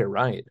Brewers stay here,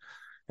 right?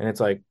 And it's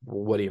like,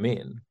 well, what do you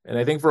mean? And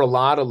I think for a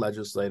lot of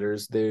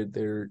legislators,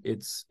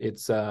 it's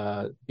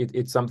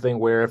something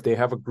where if they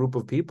have a group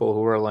of people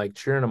who are like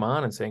cheering them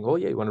on and saying, oh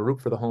yeah, you want to root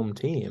for the home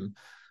team,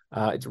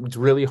 it's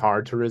really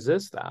hard to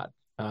resist that.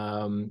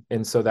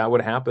 And so that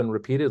would happen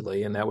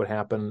repeatedly, and that would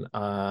happen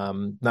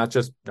not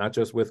just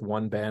with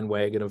one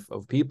bandwagon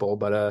of people,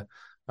 but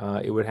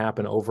it would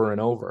happen over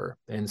and over.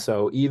 And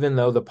so even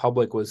though the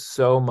public was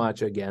so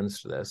much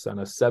against this on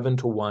a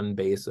 7-1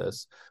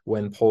 basis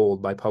when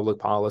polled by public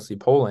policy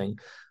polling,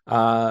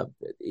 if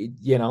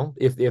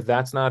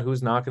that's not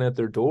who's knocking at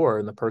their door,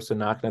 and the person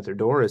knocking at their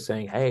door is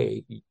saying,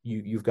 hey,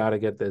 you've got to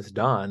get this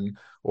done,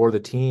 or the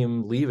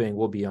team leaving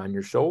will be on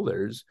your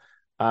shoulders,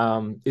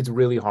 it's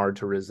really hard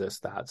to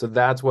resist that. So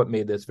that's what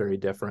made this very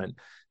different.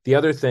 The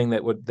other thing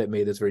that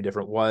made this very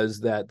different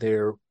was that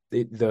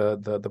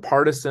the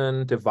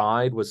partisan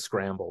divide was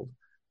scrambled.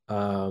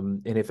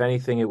 And if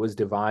anything, it was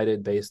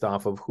divided based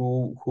off of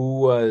who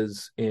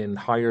was in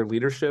higher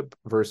leadership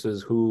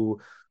versus who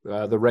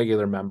the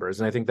regular members.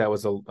 And I think that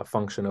was a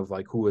function of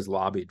like who was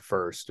lobbied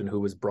first and who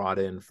was brought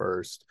in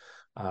first,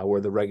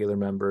 where the regular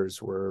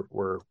members were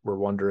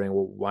wondering,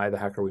 well, why the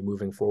heck are we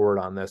moving forward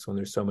on this when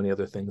there's so many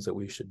other things that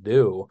we should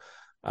do?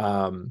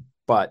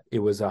 But it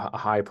was a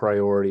high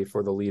priority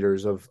for the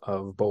leaders of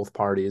both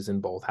parties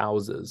in both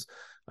houses.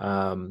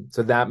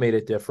 So that made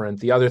it different.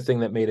 The other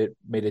thing that made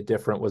it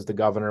different was the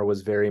governor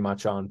was very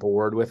much on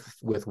board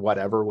with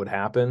whatever would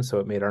happen. So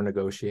it made our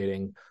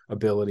negotiating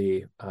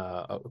ability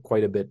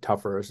quite a bit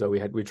tougher. So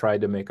we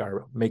tried to make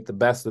the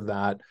best of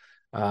that.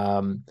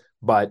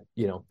 But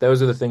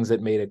those are the things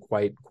that made it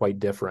quite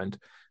different.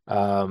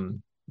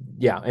 And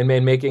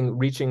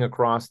reaching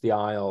across the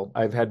aisle.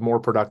 I've had more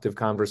productive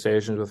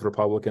conversations with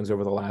Republicans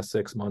over the last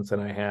 6 months than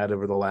I had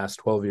over the last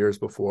 12 years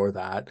before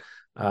that,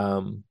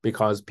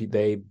 because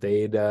they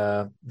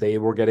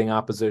were getting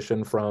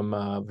opposition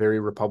from very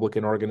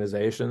Republican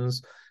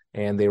organizations,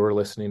 and they were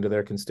listening to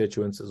their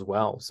constituents as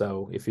well.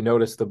 So if you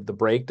notice the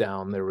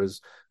breakdown, there was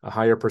a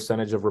higher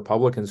percentage of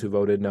Republicans who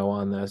voted no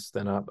on this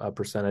than a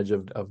percentage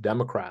of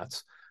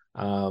Democrats.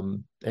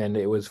 And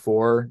it was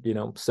for,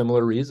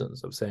 similar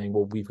reasons of saying,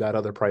 well, we've got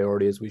other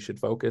priorities we should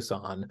focus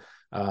on.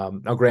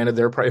 Now, granted,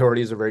 their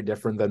priorities are very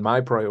different than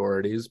my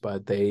priorities,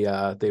 but they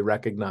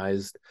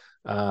recognized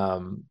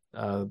the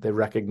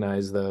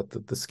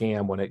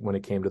scam when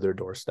it came to their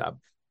doorstep.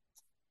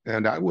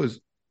 And I was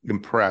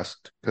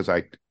impressed because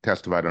I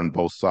testified on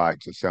both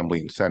sides,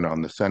 Assembly and Senate.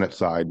 On the Senate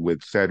side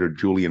with Senator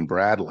Julian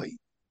Bradley,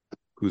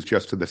 who's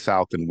just to the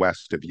south and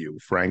west of you,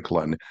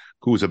 Franklin,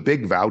 who's a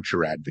big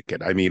voucher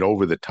advocate. I mean,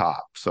 over the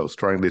top. So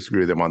strongly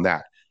disagree with him on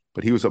that.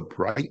 But he was a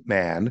bright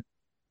man.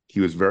 He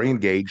was very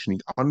engaged, and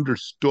he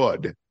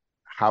understood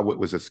how it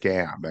was a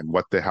scam and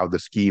how the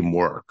scheme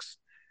works.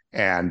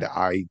 And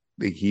I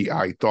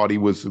thought he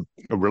was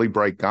a really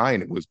bright guy,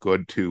 and it was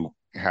good to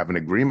have an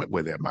agreement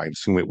with him. I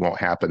assume it won't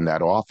happen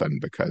that often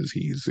because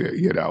he's,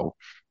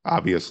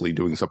 obviously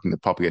doing something to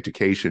public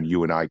education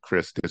you and I,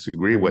 Chris,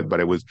 disagree with. But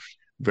it was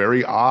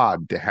very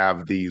odd to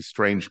have these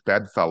strange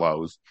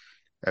bedfellows,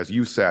 as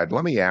you said.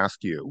 Let me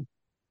ask you,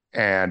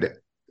 and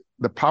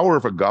the power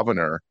of a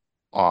governor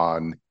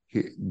on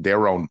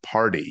their own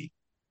party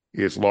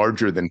is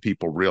larger than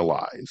people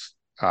realize.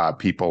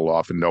 People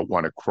often don't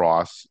want to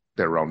cross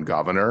their own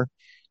governor.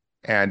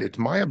 And it's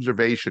my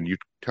observation, you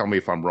tell me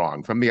if I'm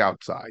wrong, from the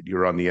outside,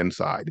 you're on the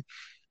inside,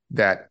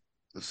 that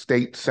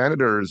state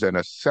senators and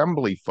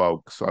assembly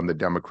folks on the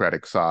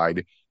Democratic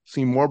side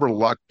seem more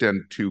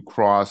reluctant to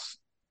cross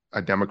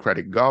a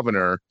Democratic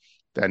governor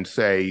than,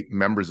 say,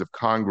 members of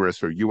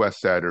Congress or U.S.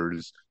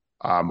 senators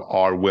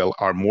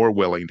are more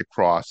willing to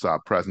cross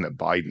President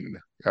Biden.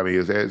 I mean,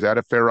 is that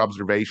a fair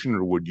observation,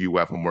 or would you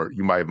might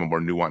have a more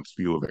nuanced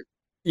view of it?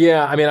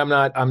 Yeah, I mean,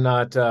 I'm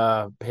not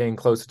paying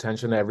close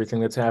attention to everything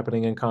that's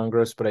happening in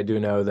Congress, but I do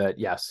know that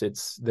yes,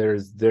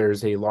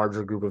 there's a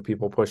larger group of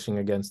people pushing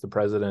against the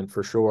president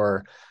for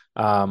sure.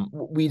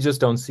 We just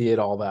don't see it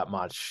all that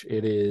much. I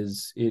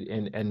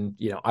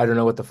don't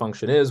know what the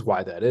function is,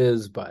 why that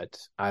is, but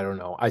I don't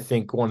know. I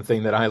think one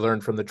thing that I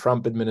learned from the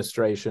Trump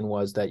administration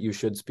was that you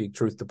should speak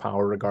truth to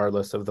power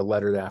regardless of the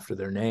letter after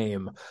their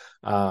name,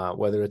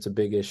 whether it's a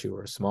big issue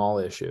or a small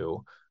issue.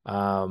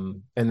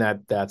 And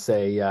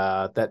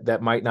that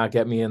might not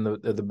get me in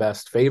the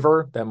best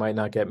favor. That might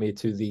not get me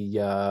to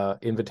the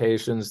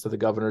invitations to the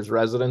governor's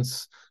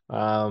residence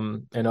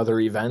and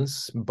other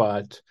events,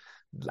 but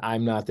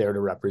I'm not there to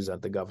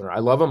represent the governor. I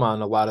love him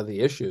on a lot of the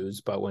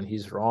issues, but when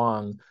he's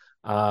wrong,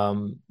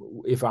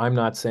 if I'm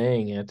not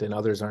saying it and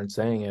others aren't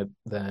saying it,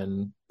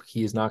 then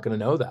he's not going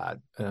to know that,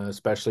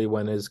 especially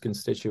when his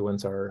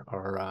constituents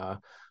are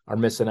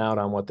missing out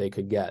on what they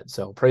could get.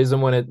 So praise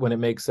them when it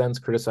makes sense,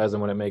 criticize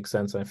them when it makes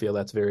sense. And I feel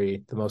that's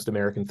the most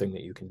American thing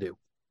that you can do.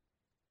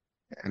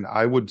 And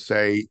I would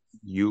say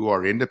you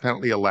are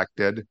independently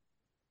elected.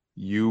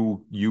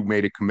 You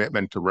made a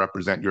commitment to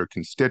represent your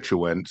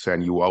constituents,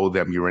 and you owe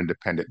them your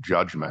independent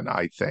judgment,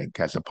 I think,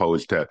 as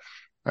opposed to,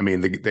 I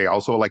mean, they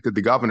also elected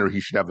the governor.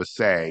 He should have a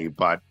say,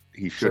 but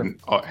he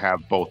shouldn't have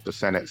both the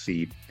Senate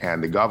seat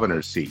and the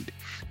governor's seat.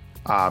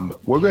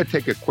 We're going to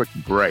take a quick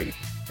break,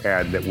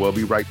 and we'll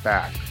be right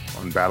back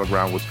on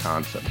Battleground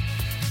Wisconsin.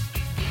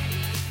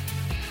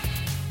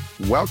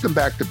 Welcome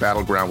back to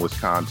Battleground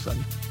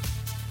Wisconsin.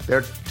 There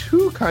are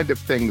two kind of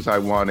things I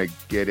want to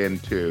get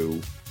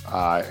into,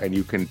 and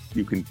you don't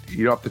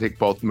have to take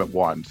both of them at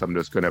once. I'm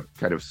just going to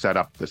kind of set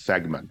up the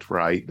segment,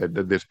 right?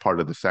 This part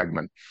of the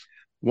segment.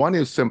 One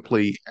is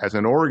simply, as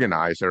an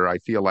organizer, I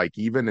feel like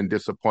even in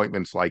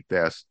disappointments like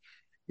this,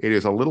 it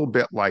is a little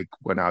bit like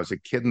when I was a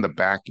kid in the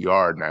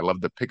backyard and I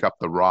loved to pick up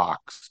the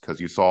rocks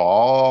because you saw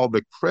all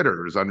the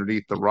critters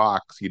underneath the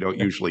rocks you don't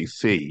usually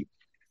see.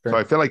 Sure. So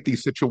I feel like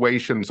these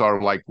situations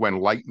are like when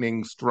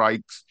lightning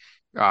strikes,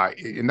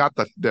 not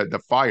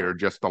the fire,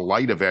 just the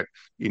light of it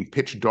in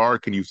pitch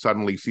dark, and you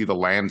suddenly see the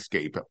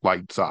landscape, it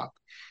lights up.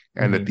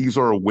 And that these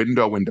are a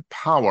window into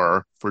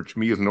power, for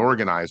me as an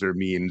organizer,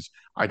 means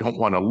I don't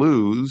want to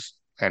lose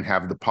and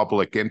have the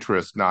public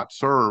interest not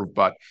served,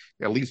 but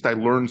at least I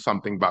learned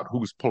something about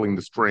who's pulling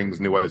the strings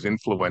and who has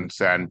influence,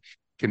 and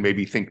can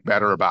maybe think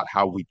better about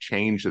how we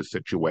change the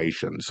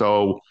situation.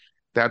 So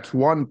that's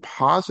one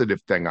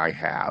positive thing I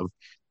have.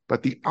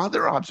 But the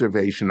other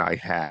observation I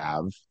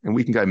have, and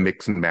we can kind of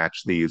mix and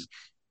match these,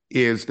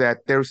 is that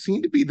there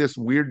seemed to be this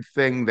weird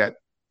thing that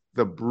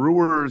the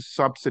Brewers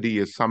subsidy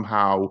is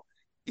somehow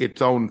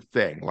its own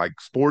thing. Like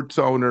sports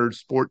owners,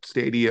 sports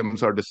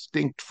stadiums are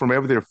distinct from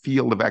every other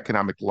field of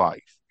economic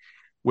life,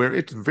 where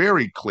it's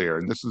very clear,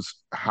 and this is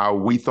how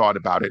we thought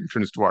about it in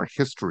terms of our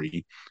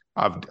history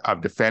of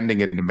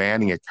defending and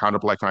demanding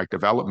accountable economic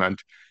development.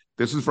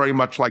 This is very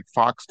much like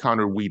Foxconn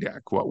or WEDC,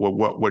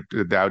 what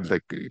that was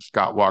like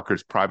Scott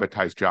Walker's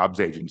privatized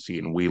jobs agency,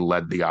 and we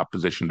led the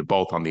opposition to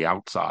both on the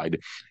outside.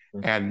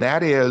 And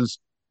that is,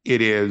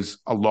 it is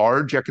a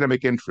large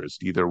economic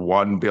interest, either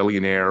one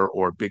billionaire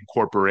or big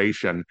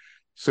corporation,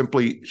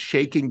 simply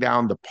shaking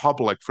down the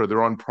public for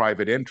their own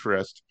private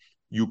interest.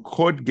 You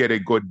could get a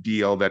good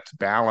deal that's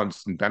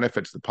balanced and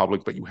benefits the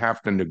public, but you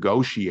have to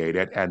negotiate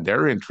it. And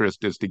their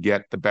interest is to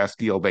get the best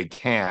deal they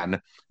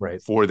can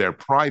for their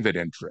private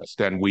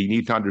interest. And we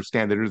need to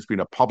understand that there's been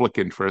a public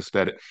interest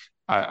that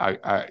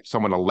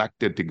someone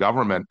elected to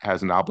government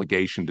has an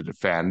obligation to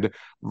defend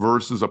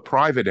versus a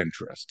private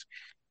interest.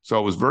 So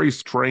it was very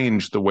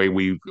strange the way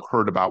we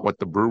heard about what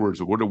the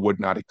Brewers would or would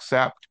not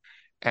accept.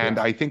 And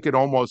I think it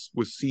almost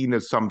was seen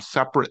as some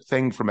separate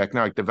thing from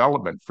economic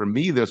development. For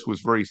me, this was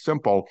very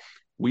simple.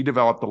 We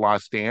developed a lot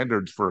of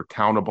standards for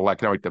accountable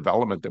economic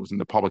development that was in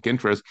the public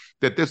interest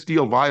that this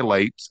deal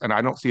violates. And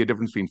I don't see a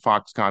difference between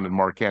Foxconn and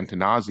Mark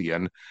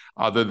Antanazian,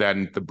 other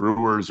than the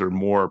Brewers are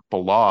more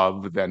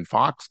beloved than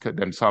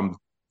than some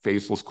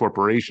faceless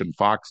corporation,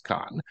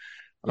 Foxconn.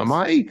 Yes. Am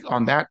I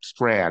on that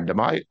strand? Am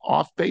I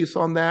off base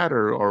on that,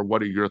 or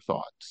what are your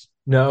thoughts?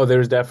 No,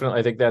 there's definitely,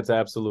 I think that's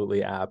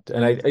absolutely apt.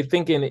 And I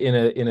think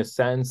in a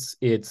sense,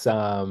 it's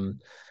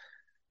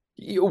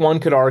one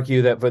could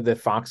argue that the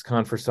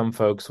Foxconn for some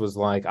folks was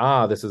like,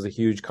 this is a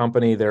huge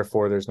company,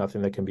 therefore there's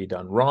nothing that can be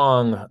done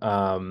wrong.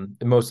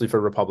 Mostly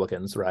for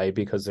Republicans, right?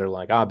 Because they're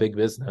like, big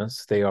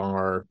business. They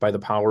are, by the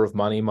power of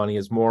money, money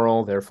is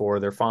moral,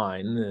 therefore they're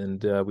fine.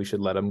 And we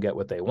should let them get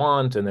what they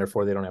want. And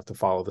therefore they don't have to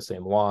follow the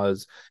same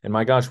laws. And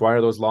my gosh, why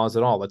are those laws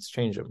at all? Let's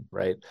change them,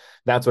 right?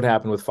 That's what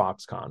happened with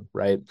Foxconn,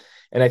 right?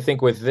 And I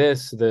think with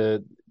this,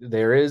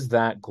 there is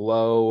that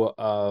glow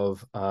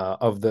of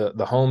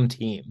the home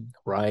team,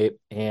 right?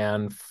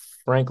 And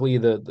frankly,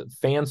 the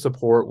fan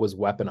support was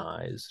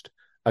weaponized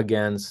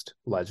against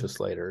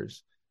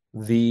legislators.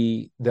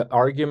 The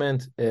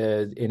argument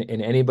is,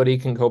 and anybody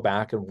can go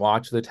back and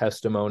watch the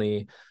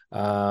testimony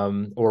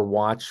or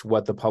watch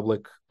what the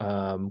public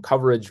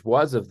coverage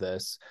was of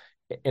this.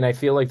 And I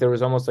feel like there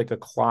was almost like a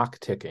clock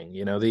ticking.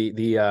 You know,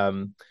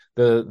 the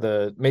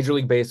Major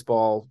League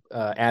Baseball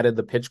added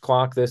the pitch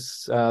clock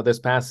this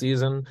past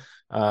season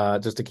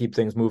just to keep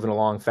things moving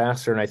along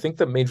faster. And I think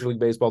that Major League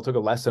Baseball took a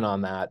lesson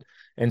on that.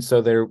 And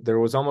so there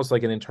was almost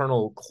like an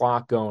internal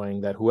clock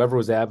going that whoever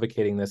was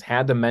advocating this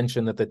had to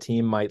mention that the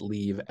team might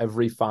leave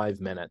every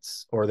 5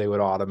 minutes or they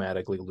would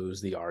automatically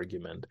lose the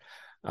argument.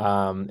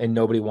 And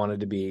nobody wanted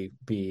to be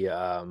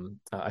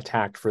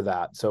attacked for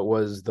that. So it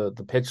was the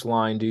pitch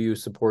line. Do you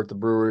support the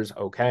Brewers?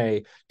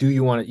 Okay. Do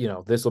you want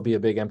to, this will be a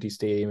big empty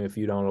stadium if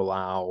you don't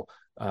allow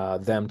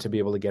them to be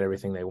able to get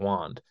everything they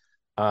want.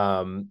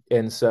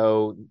 And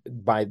so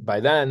by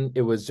then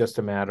it was just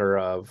a matter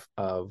of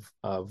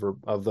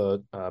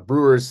the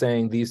Brewers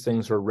saying these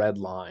things were red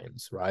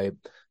lines, right?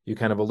 You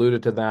kind of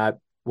alluded to that.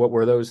 What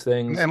were those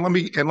things? And let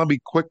me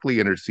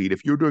quickly intercede.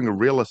 If you're doing a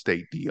real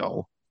estate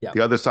deal,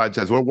 the other side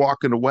says, we're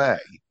walking away.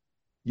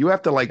 You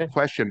have to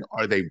question,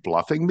 are they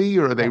bluffing me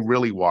or are they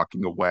really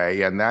walking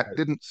away? And that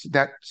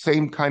that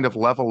same kind of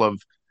level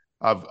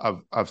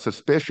of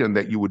suspicion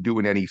that you would do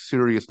in any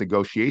serious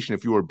negotiation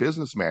if you were a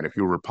businessman, if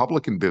you were a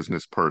Republican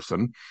business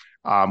person,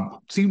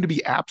 seemed to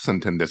be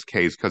absent in this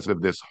case because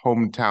of this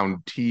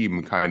hometown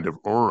team kind of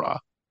aura.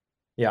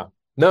 Yeah.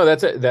 No,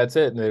 that's it.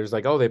 And there's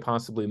like, they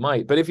possibly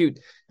might. But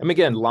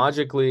again,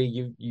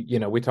 logically, you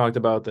know, we talked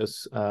about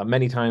this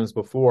many times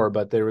before,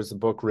 but there was a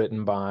book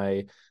written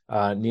by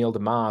Neil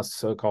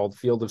deMause called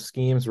Field of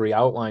Schemes, where he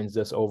outlines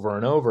this over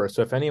and over.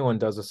 So if anyone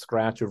does a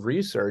scratch of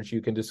research, you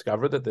can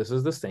discover that this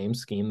is the same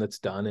scheme that's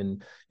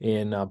done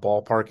in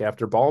ballpark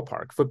after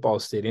ballpark, football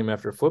stadium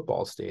after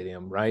football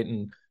stadium, right?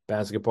 And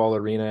basketball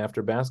arena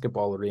after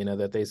basketball arena,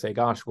 that they say,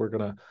 gosh,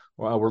 we're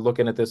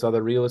looking at this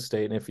other real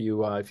estate, and if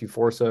you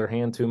force our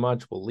hand too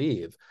much, we'll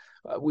leave.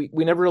 We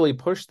never really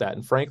pushed that.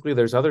 And frankly,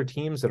 there's other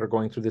teams that are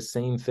going through the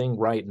same thing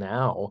right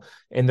now,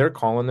 and they're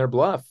calling their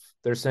bluff.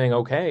 They're saying,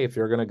 okay, if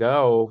you're going to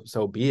go,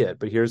 so be it.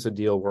 But here's the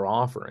deal we're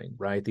offering,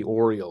 right? The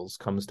Orioles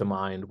comes to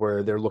mind,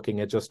 where they're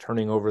looking at just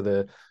turning over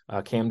the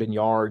Camden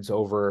Yards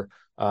over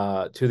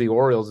to the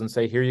Orioles and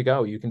say, here you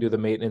go. You can do the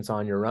maintenance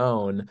on your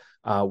own.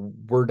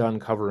 We're done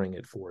covering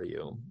it for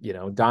you. You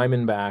know,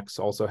 Diamondbacks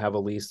also have a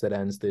lease that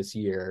ends this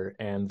year,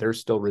 and they're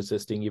still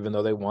resisting, even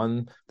though they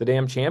won the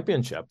damn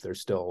championship. They're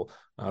still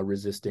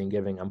resisting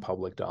giving them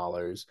public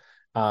dollars.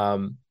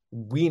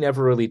 We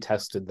never really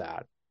tested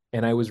that.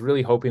 And I was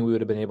really hoping we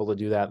would have been able to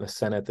do that in the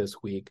Senate this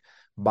week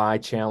by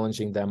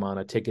challenging them on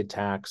a ticket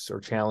tax or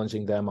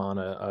challenging them on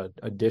a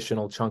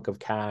additional chunk of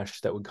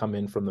cash that would come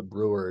in from the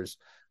Brewers.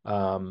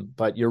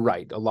 But you're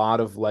right. A lot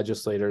of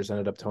legislators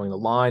ended up towing the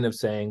line of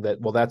saying that,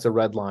 well, that's a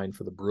red line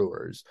for the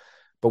Brewers.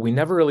 But we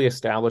never really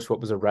established what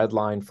was a red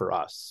line for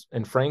us.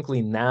 And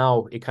frankly,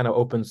 now it kind of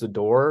opens the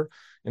door.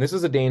 And this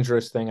is a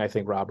dangerous thing, I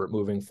think, Robert,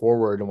 moving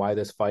forward, and why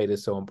this fight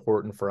is so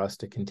important for us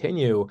to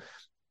continue.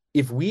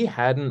 If we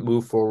hadn't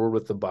moved forward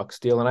with the Bucks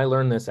deal, and I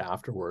learned this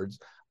afterwards,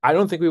 I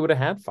don't think we would have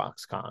had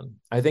Foxconn.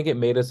 I think it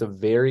made us a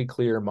very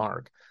clear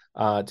mark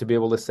to be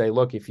able to say,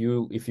 look, if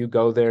you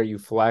go there, you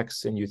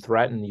flex and you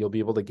threaten, you'll be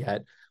able to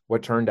get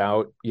what turned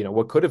out,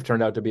 what could have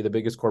turned out to be the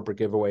biggest corporate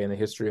giveaway in the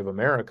history of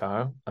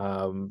America.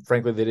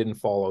 Frankly, they didn't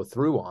follow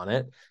through on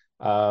it.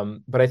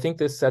 But I think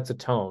this sets a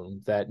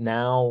tone that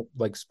now,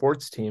 like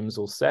sports teams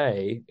will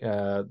say,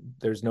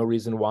 there's no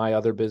reason why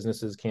other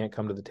businesses can't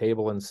come to the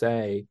table and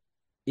say,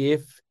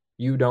 if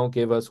you don't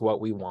give us what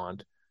we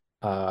want,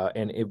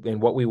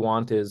 and what we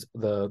want is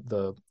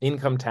the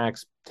income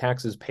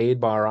taxes paid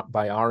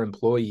by our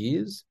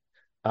employees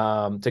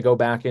to go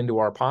back into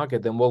our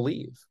pocket, then we'll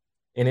leave.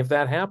 And if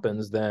that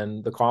happens,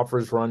 then the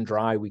coffers run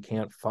dry. We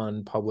can't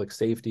fund public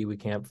safety. We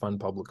can't fund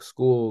public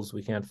schools.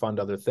 We can't fund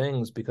other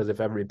things, because if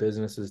every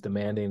business is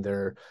demanding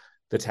the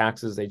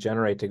taxes they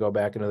generate to go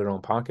back into their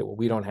own pocket, well,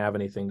 we don't have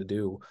anything to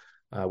do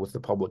with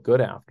the public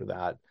good after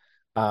that.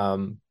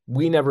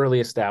 We never really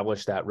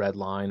established that red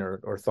line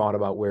or thought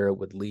about where it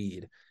would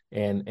lead.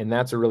 And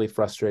that's a really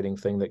frustrating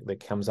thing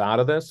that comes out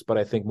of this. But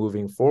I think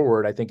moving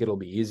forward, I think it'll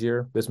be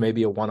easier. This may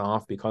be a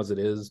one-off because it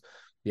is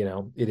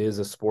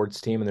a sports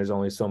team and there's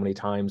only so many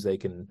times they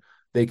can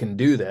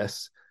do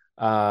this,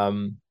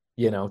 to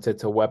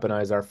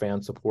weaponize our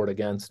fan support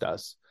against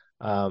us.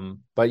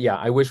 But yeah,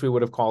 I wish we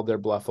would have called their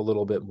bluff a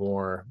little bit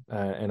more.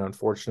 And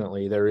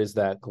unfortunately, there is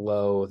that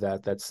glow,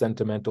 that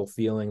sentimental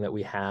feeling that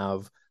we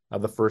have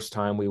the first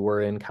time we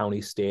were in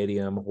County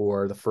Stadium,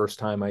 or the first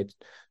time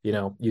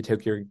you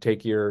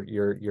take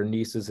your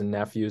nieces and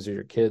nephews or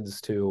your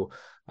kids to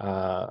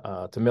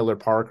Miller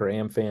Park or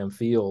AmFam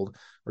Field,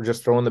 or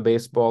just throwing the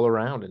baseball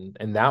around,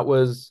 and that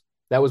was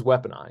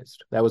weaponized.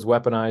 That was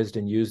weaponized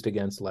and used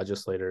against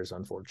legislators,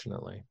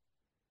 unfortunately.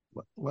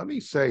 Let me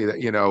say that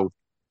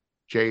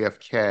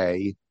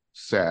JFK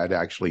said,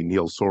 actually,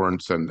 Neil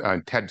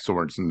Sorensen, Ted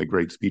Sorensen, the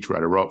great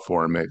speechwriter, wrote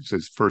for him. It's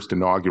his first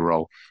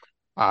inaugural.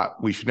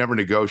 We should never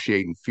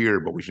negotiate in fear,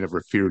 but we should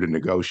never fear to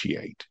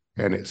negotiate.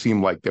 And it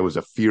seemed like there was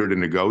a fear to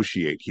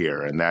negotiate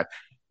here, and that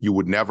you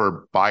would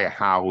never buy a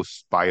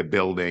house, buy a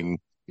building.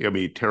 It'll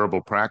be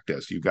terrible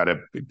practice. You've got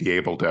to be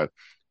able to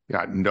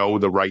know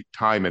the right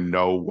time and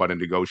know what a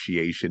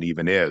negotiation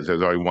even is.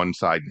 There's only one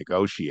side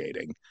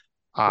negotiating.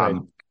 Right.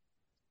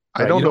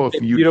 I don't know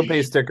if you don't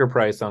pay sticker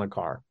price on a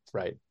car,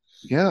 right?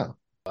 Yeah.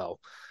 Well,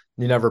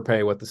 you never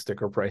pay what the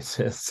sticker price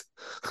is.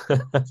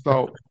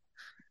 So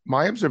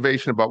my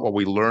observation about what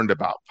we learned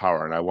about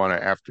power, and I want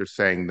to, after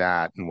saying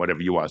that and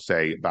whatever you want to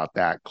say about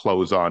that,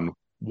 close on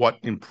what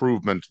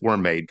improvements were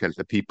made, because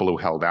the people who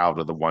held out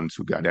are the ones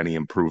who got any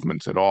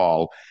improvements at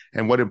all,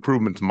 and what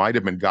improvements might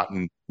have been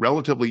gotten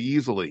relatively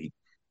easily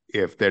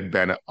if there'd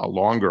been a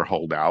longer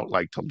holdout,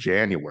 like till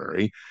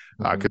January,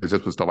 because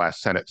this was the last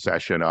Senate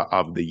session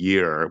of the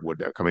year,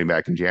 coming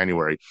back in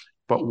January.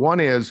 But one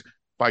is,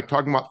 by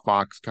talking about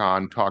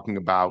Foxconn, talking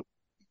about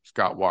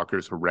Scott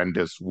Walker's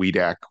horrendous WEED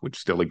Act, which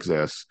still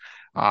exists,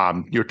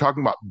 you're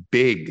talking about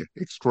big,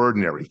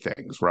 extraordinary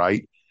things,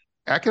 right?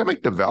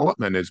 Economic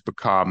development has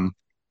become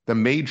the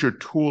major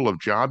tool of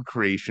job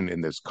creation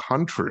in this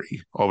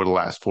country over the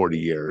last 40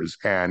 years.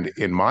 And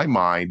in my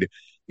mind,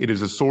 it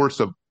is a source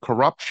of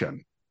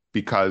corruption,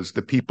 because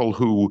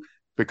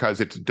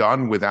it's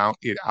done without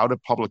it out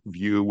of public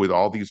view, with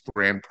all these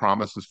grand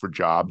promises for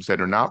jobs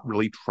that are not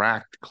really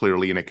tracked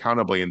clearly and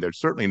accountably. And there's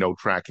certainly no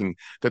tracking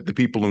that the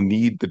people who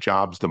need the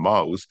jobs the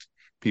most,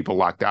 people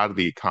locked out of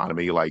the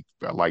economy, like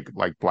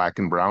Black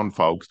and brown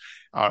folks,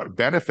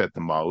 benefit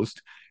the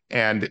most.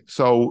 And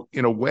so,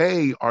 in a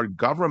way, our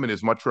government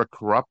is much more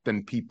corrupt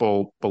than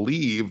people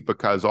believe,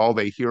 because all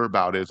they hear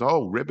about is,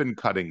 ribbon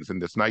cuttings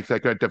and this nice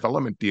economic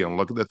development deal, and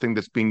look at the thing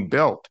that's being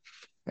built.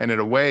 And in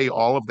a way,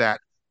 all of that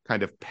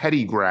kind of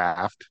petty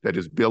graft that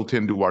is built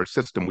into our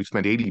system. We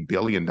spend $80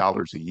 billion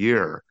a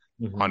year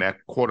on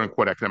quote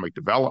unquote economic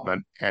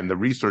development, and the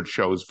research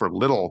shows for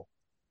little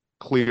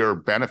clear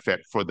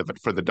benefit for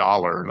the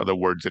dollar. In other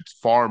words, it's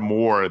far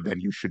more than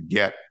you should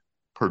get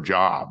per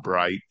job,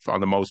 right? For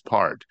the most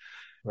part.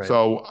 Right.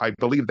 So I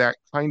believe that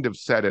kind of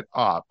set it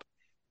up.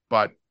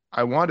 But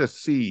I want to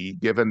see,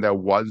 given there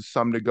was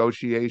some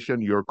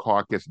negotiation, your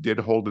caucus did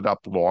hold it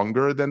up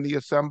longer than the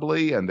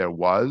Assembly, and there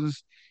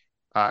was.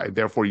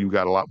 Therefore, you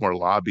got a lot more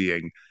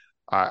lobbying.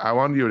 I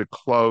wanted you to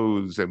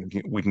close, and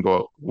we can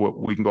go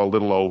a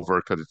little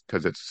over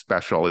because it's a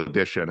special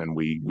edition, and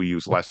we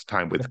use less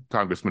time with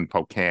Congressman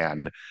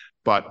Pocan.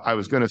 But I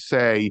was going to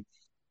say,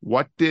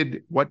 what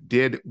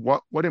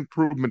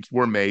improvements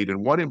were made,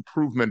 and what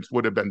improvements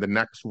would have been the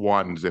next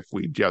ones if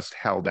we just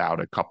held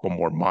out a couple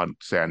more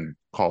months and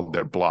called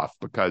their bluff?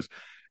 Because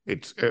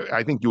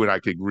I think you and I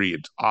could agree,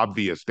 it's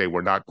obvious they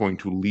were not going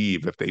to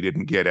leave if they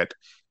didn't get it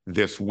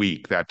this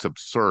week. That's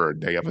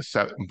absurd. They have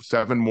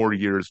seven more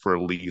years for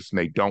a lease and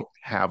they don't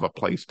have a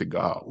place to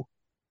go.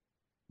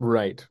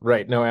 Right,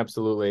 right. No,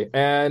 absolutely.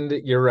 And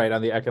you're right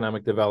on the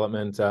economic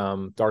development,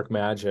 dark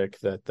magic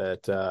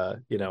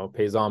that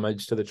pays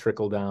homage to the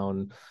trickle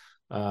down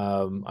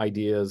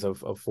ideas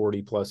of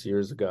 40 plus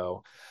years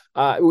ago.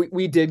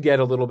 We did get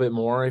a little bit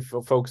more. If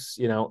folks,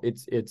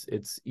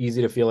 it's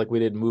easy to feel like we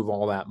didn't move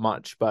all that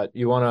much, but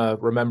you want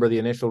to remember the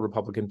initial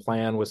Republican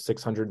plan was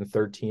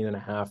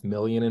 613.5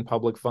 million in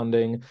public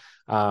funding,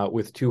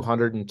 with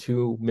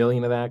 202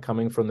 million of that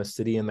coming from the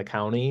city and the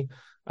county.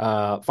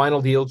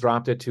 Final deal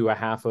dropped it to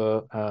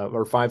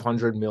or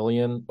 500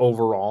 million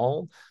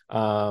overall,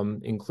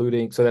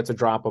 including, so that's a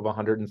drop of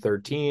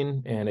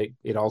 113, and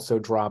it also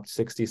dropped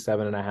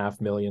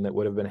 67.5 million that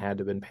would have had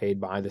to been paid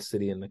by the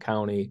city and the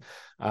county.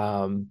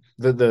 The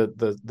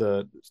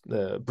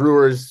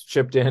Brewers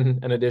chipped in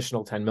an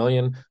additional 10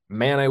 million.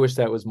 Man, I wish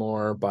that was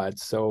more, but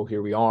so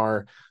here we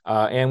are.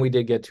 And we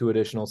did get 2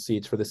 additional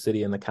seats for the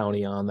city and the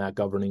county on that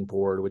governing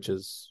board, which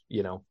is,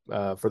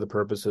 for the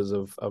purposes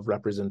of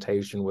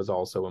representation, was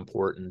also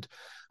important.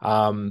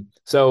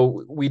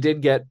 So we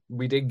did get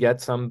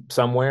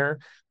somewhere.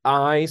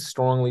 I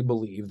strongly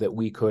believe that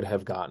we could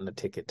have gotten a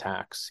ticket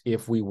tax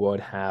if we would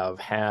have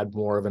had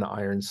more of an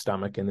iron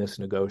stomach in this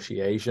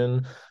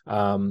negotiation.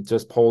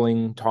 Just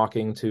polling,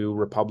 talking to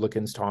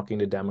Republicans, talking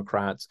to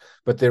Democrats,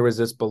 but there was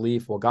this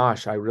belief, well,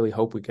 gosh, I really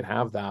hope we could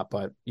have that,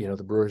 but the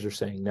Brewers are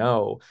saying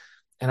no.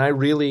 And I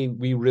really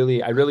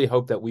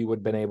hope that we would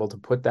have been able to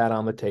put that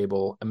on the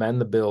table, amend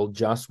the bill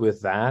just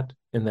with that,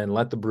 and then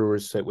let the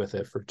Brewers sit with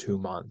it for 2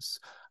 months.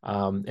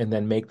 And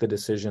then make the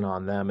decision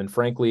on them. And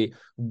frankly,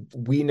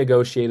 we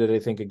negotiated, I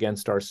think,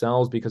 against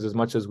ourselves, because as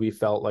much as we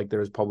felt like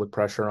there was public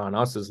pressure on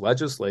us as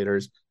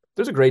legislators,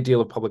 there's a great deal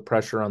of public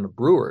pressure on the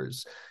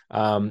Brewers.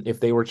 If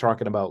they were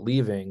talking about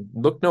leaving,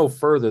 look no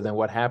further than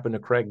what happened to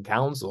Craig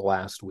Counsell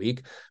last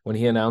week when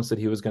he announced that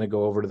he was going to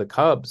go over to the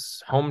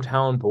Cubs.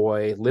 Hometown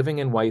boy, living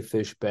in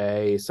Whitefish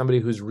Bay, somebody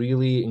who's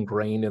really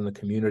ingrained in the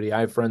community.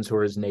 I have friends who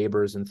are his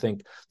neighbors and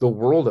think the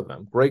world of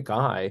him. Great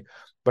guy.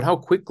 But how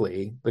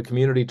quickly the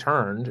community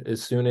turned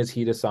as soon as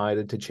he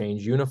decided to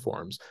change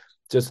uniforms.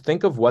 Just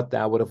think of what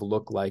that would have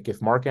looked like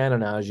if Mark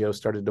Ananagio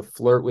started to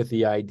flirt with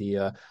the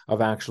idea of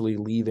actually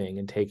leaving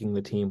and taking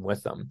the team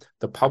with them.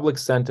 The public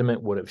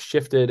sentiment would have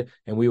shifted,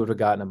 and we would have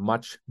gotten a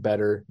much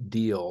better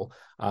deal,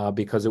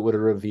 because it would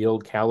have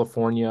revealed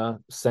California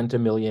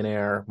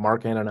centimillionaire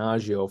Mark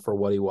Ananagio for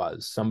what he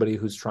was, somebody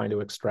who's trying to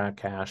extract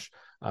cash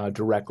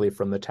directly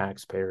from the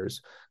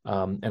taxpayers.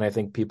 And I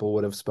think people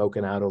would have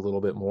spoken out a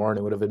little bit more, and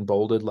it would have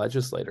emboldened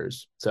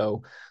legislators.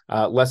 So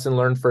lesson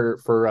learned for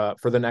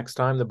the next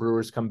time the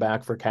Brewers come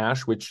back for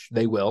cash, which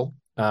they will.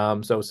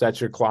 So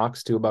set your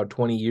clocks to about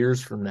 20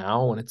 years from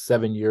now, when it's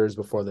 7 years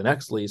before the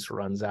next lease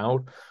runs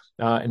out,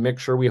 and make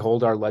sure we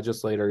hold our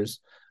legislators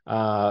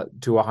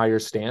to a higher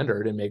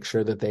standard, and make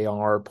sure that they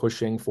are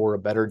pushing for a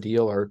better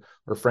deal, or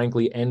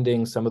frankly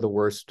ending some of the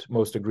worst,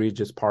 most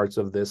egregious parts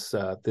of this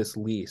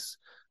lease.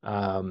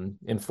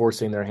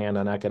 Enforcing their hand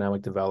on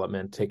economic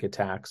development, ticket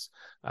tax,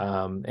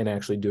 and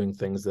actually doing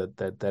things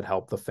that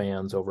help the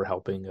fans over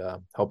helping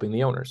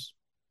the owners.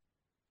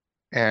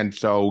 And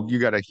so you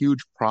got a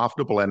huge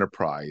profitable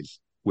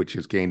enterprise, which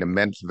has gained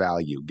immense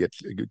value,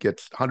 gets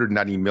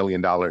 $190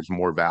 million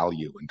more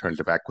value in terms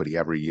of equity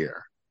every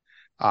year.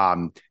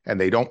 And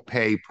they don't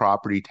pay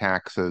property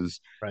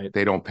taxes. Right.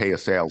 They don't pay a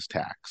sales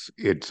tax.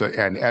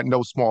 And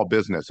no small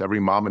business. Every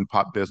mom and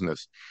pop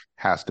business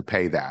has to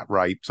pay that,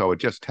 right? So it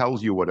just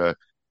tells you what a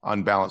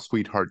unbalanced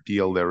sweetheart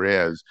deal there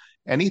is.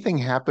 Anything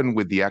happen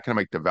with the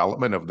economic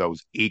development of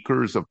those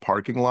acres of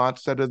parking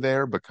lots that are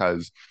there?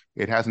 Because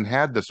it hasn't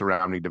had the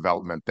surrounding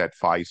development that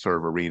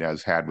Fiserv Arena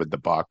has had with the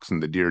Bucks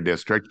and the Deer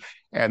District.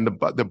 And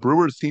the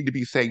Brewers seem to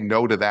be saying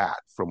no to that,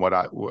 from what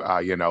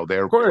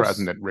their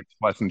president, Rick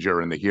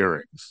Schlesinger, in the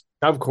hearings.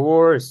 Of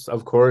course,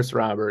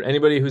 Robert.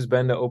 Anybody who's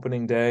been to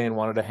opening day and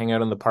wanted to hang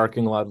out in the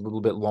parking lot a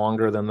little bit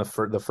longer than the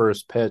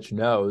first pitch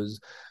knows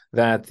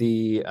that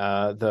the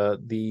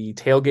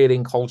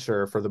tailgating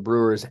culture for the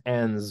Brewers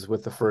ends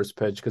with the first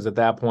pitch, because at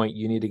that point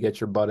you need to get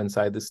your butt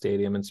inside the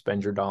stadium and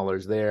spend your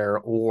dollars there,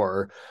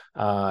 or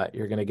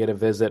you're going to get a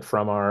visit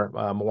from our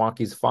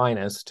Milwaukee's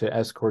finest to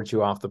escort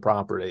you off the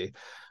property.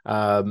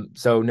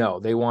 So no,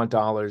 they want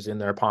dollars in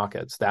their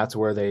pockets. That's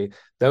where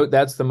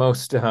that's the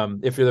most,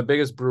 if you're the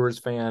biggest Brewers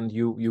fan,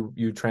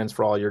 you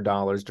transfer all your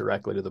dollars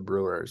directly to the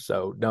Brewers.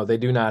 So no, they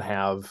do not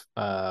have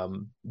a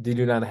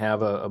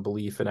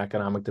belief in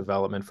economic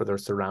development for their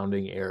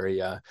surrounding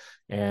area.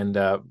 And,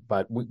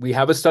 but we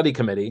have a study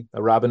committee,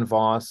 a Robin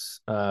Voss,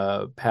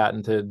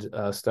 patented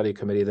study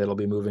committee that'll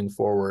be moving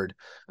forward.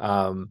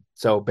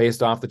 So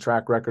based off the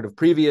track record of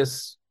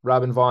previous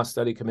Robin Voss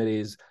study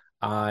committees,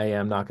 I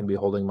am not going to be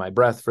holding my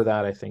breath for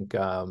that. I think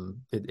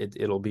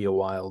it'll be a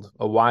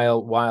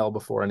while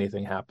before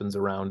anything happens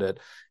around it.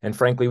 And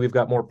frankly, we've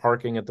got more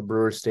parking at the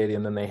Brewers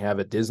Stadium than they have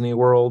at Disney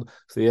World.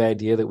 So the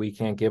idea that we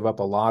can't give up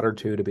a lot or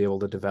two to be able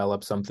to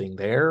develop something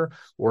there,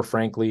 or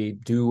frankly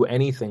do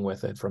anything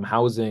with it, from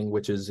housing,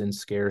 which is in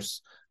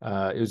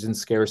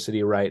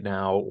scarcity right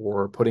now,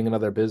 or putting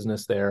another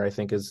business there, I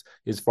think is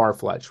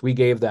far-fletched. We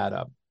gave that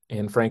up.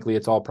 And frankly,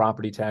 it's all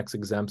property tax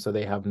exempt, so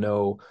they have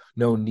no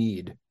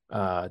need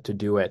to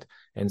do it.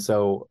 And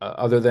so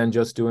other than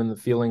just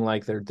feeling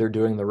like they're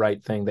doing the right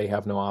thing, they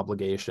have no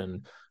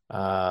obligation.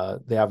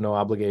 They have no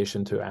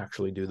obligation to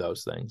actually do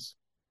those things.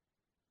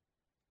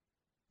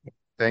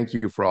 Thank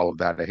you for all of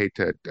that. I hate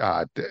to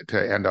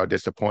end on a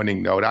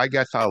disappointing note. I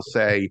guess I'll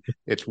say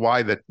it's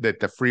why that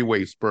the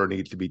freeway spur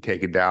needs to be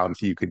taken down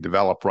so you can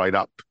develop right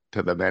up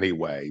to them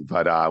anyway,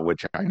 but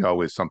which I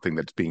know is something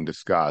that's being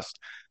discussed.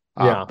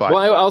 Yeah.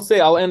 Well,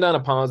 I'll end on a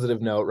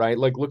positive note, right?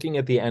 Like looking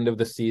at the end of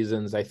the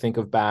seasons, I think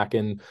of back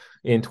in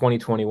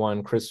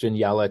 2021, Christian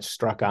Yelich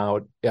struck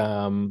out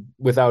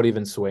without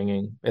even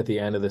swinging at the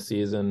end of the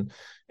season.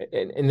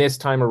 And this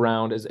time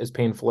around, as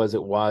painful as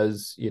it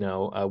was,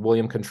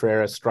 William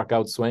Contreras struck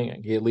out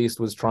swinging. He at least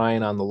was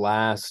trying on the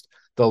last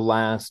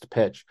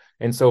pitch.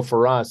 And so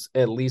for us,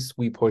 at least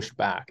we pushed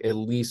back. At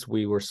least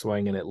we were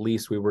swinging. At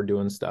least we were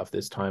doing stuff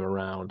this time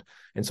around.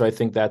 And so I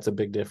think that's a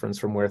big difference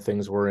from where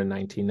things were in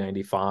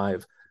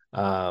 1995.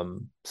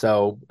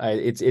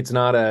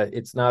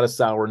 It's not a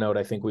sour note.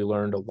 I think we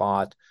learned a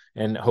lot,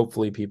 and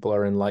hopefully people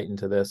are enlightened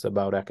to this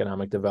about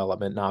economic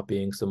development not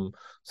being some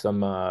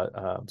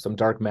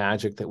dark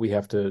magic that we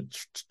have to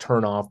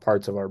turn off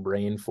parts of our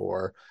brain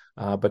for,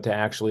 but to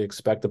actually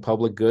expect the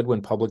public good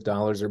when public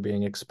dollars are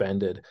being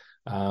expended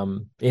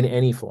in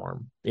any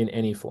form.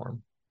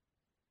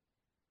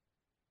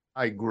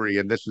 I agree.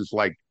 And this is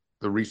like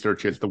the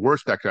research is the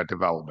worst economic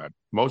development.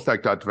 Most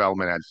economic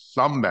development has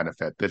some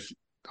benefit. This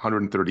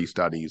 130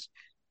 studies,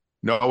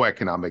 no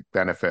economic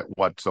benefit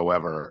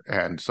whatsoever.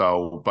 And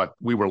so, but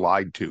we were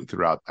lied to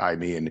throughout. I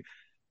mean,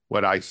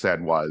 what I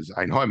said was,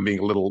 I know I'm being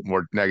a little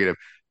more negative.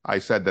 I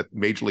said that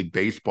Major League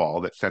Baseball,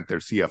 that sent their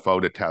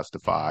CFO to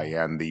testify,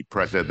 and the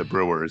president of the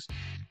Brewers,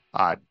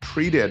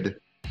 treated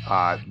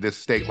this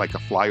state like a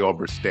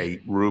flyover state,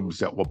 rubes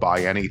that will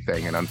buy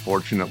anything. And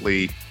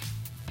unfortunately,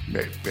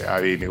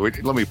 I mean,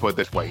 let me put it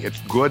this way: it's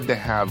good to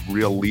have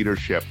real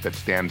leadership that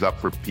stands up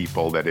for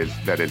people. That it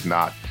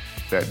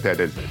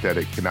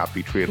cannot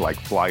be treated like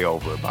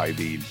flyover by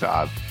these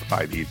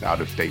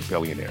out-of-state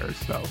billionaires.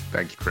 So,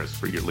 thanks, Chris,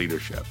 for your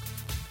leadership.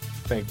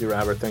 Thank you,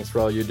 Robert. Thanks for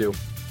all you do.